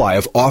supply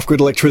of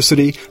off-grid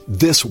electricity,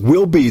 this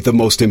will be the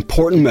most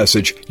important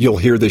message you'll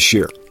hear this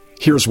year.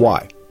 Here's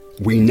why.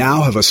 We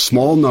now have a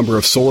small number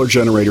of solar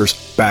generators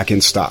back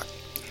in stock.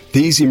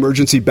 These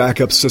emergency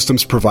backup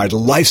systems provide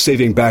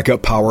life-saving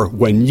backup power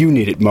when you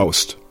need it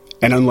most.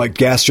 And unlike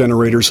gas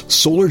generators,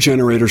 solar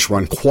generators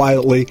run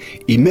quietly,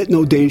 emit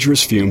no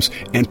dangerous fumes,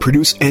 and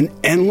produce an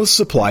endless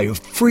supply of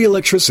free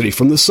electricity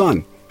from the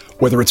sun.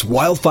 Whether it's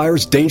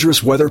wildfires,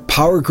 dangerous weather,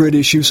 power grid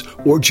issues,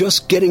 or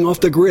just getting off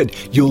the grid,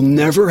 you'll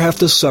never have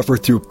to suffer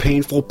through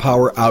painful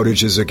power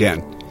outages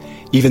again.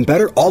 Even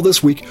better, all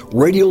this week,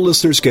 radio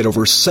listeners get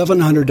over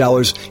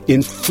 $700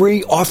 in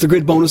free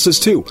off-the-grid bonuses,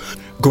 too.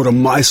 Go to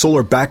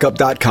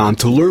mysolarbackup.com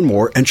to learn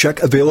more and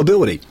check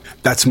availability.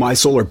 That's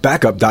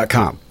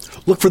mysolarbackup.com.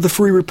 Look for the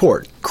free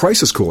report,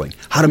 Crisis Cooling,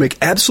 how to make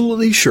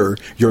absolutely sure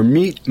your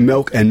meat,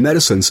 milk, and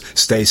medicines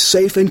stay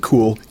safe and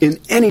cool in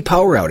any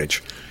power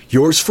outage.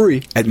 Yours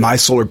free at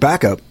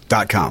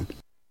mysolarbackup.com.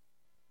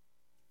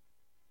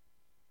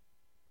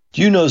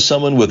 Do you know someone with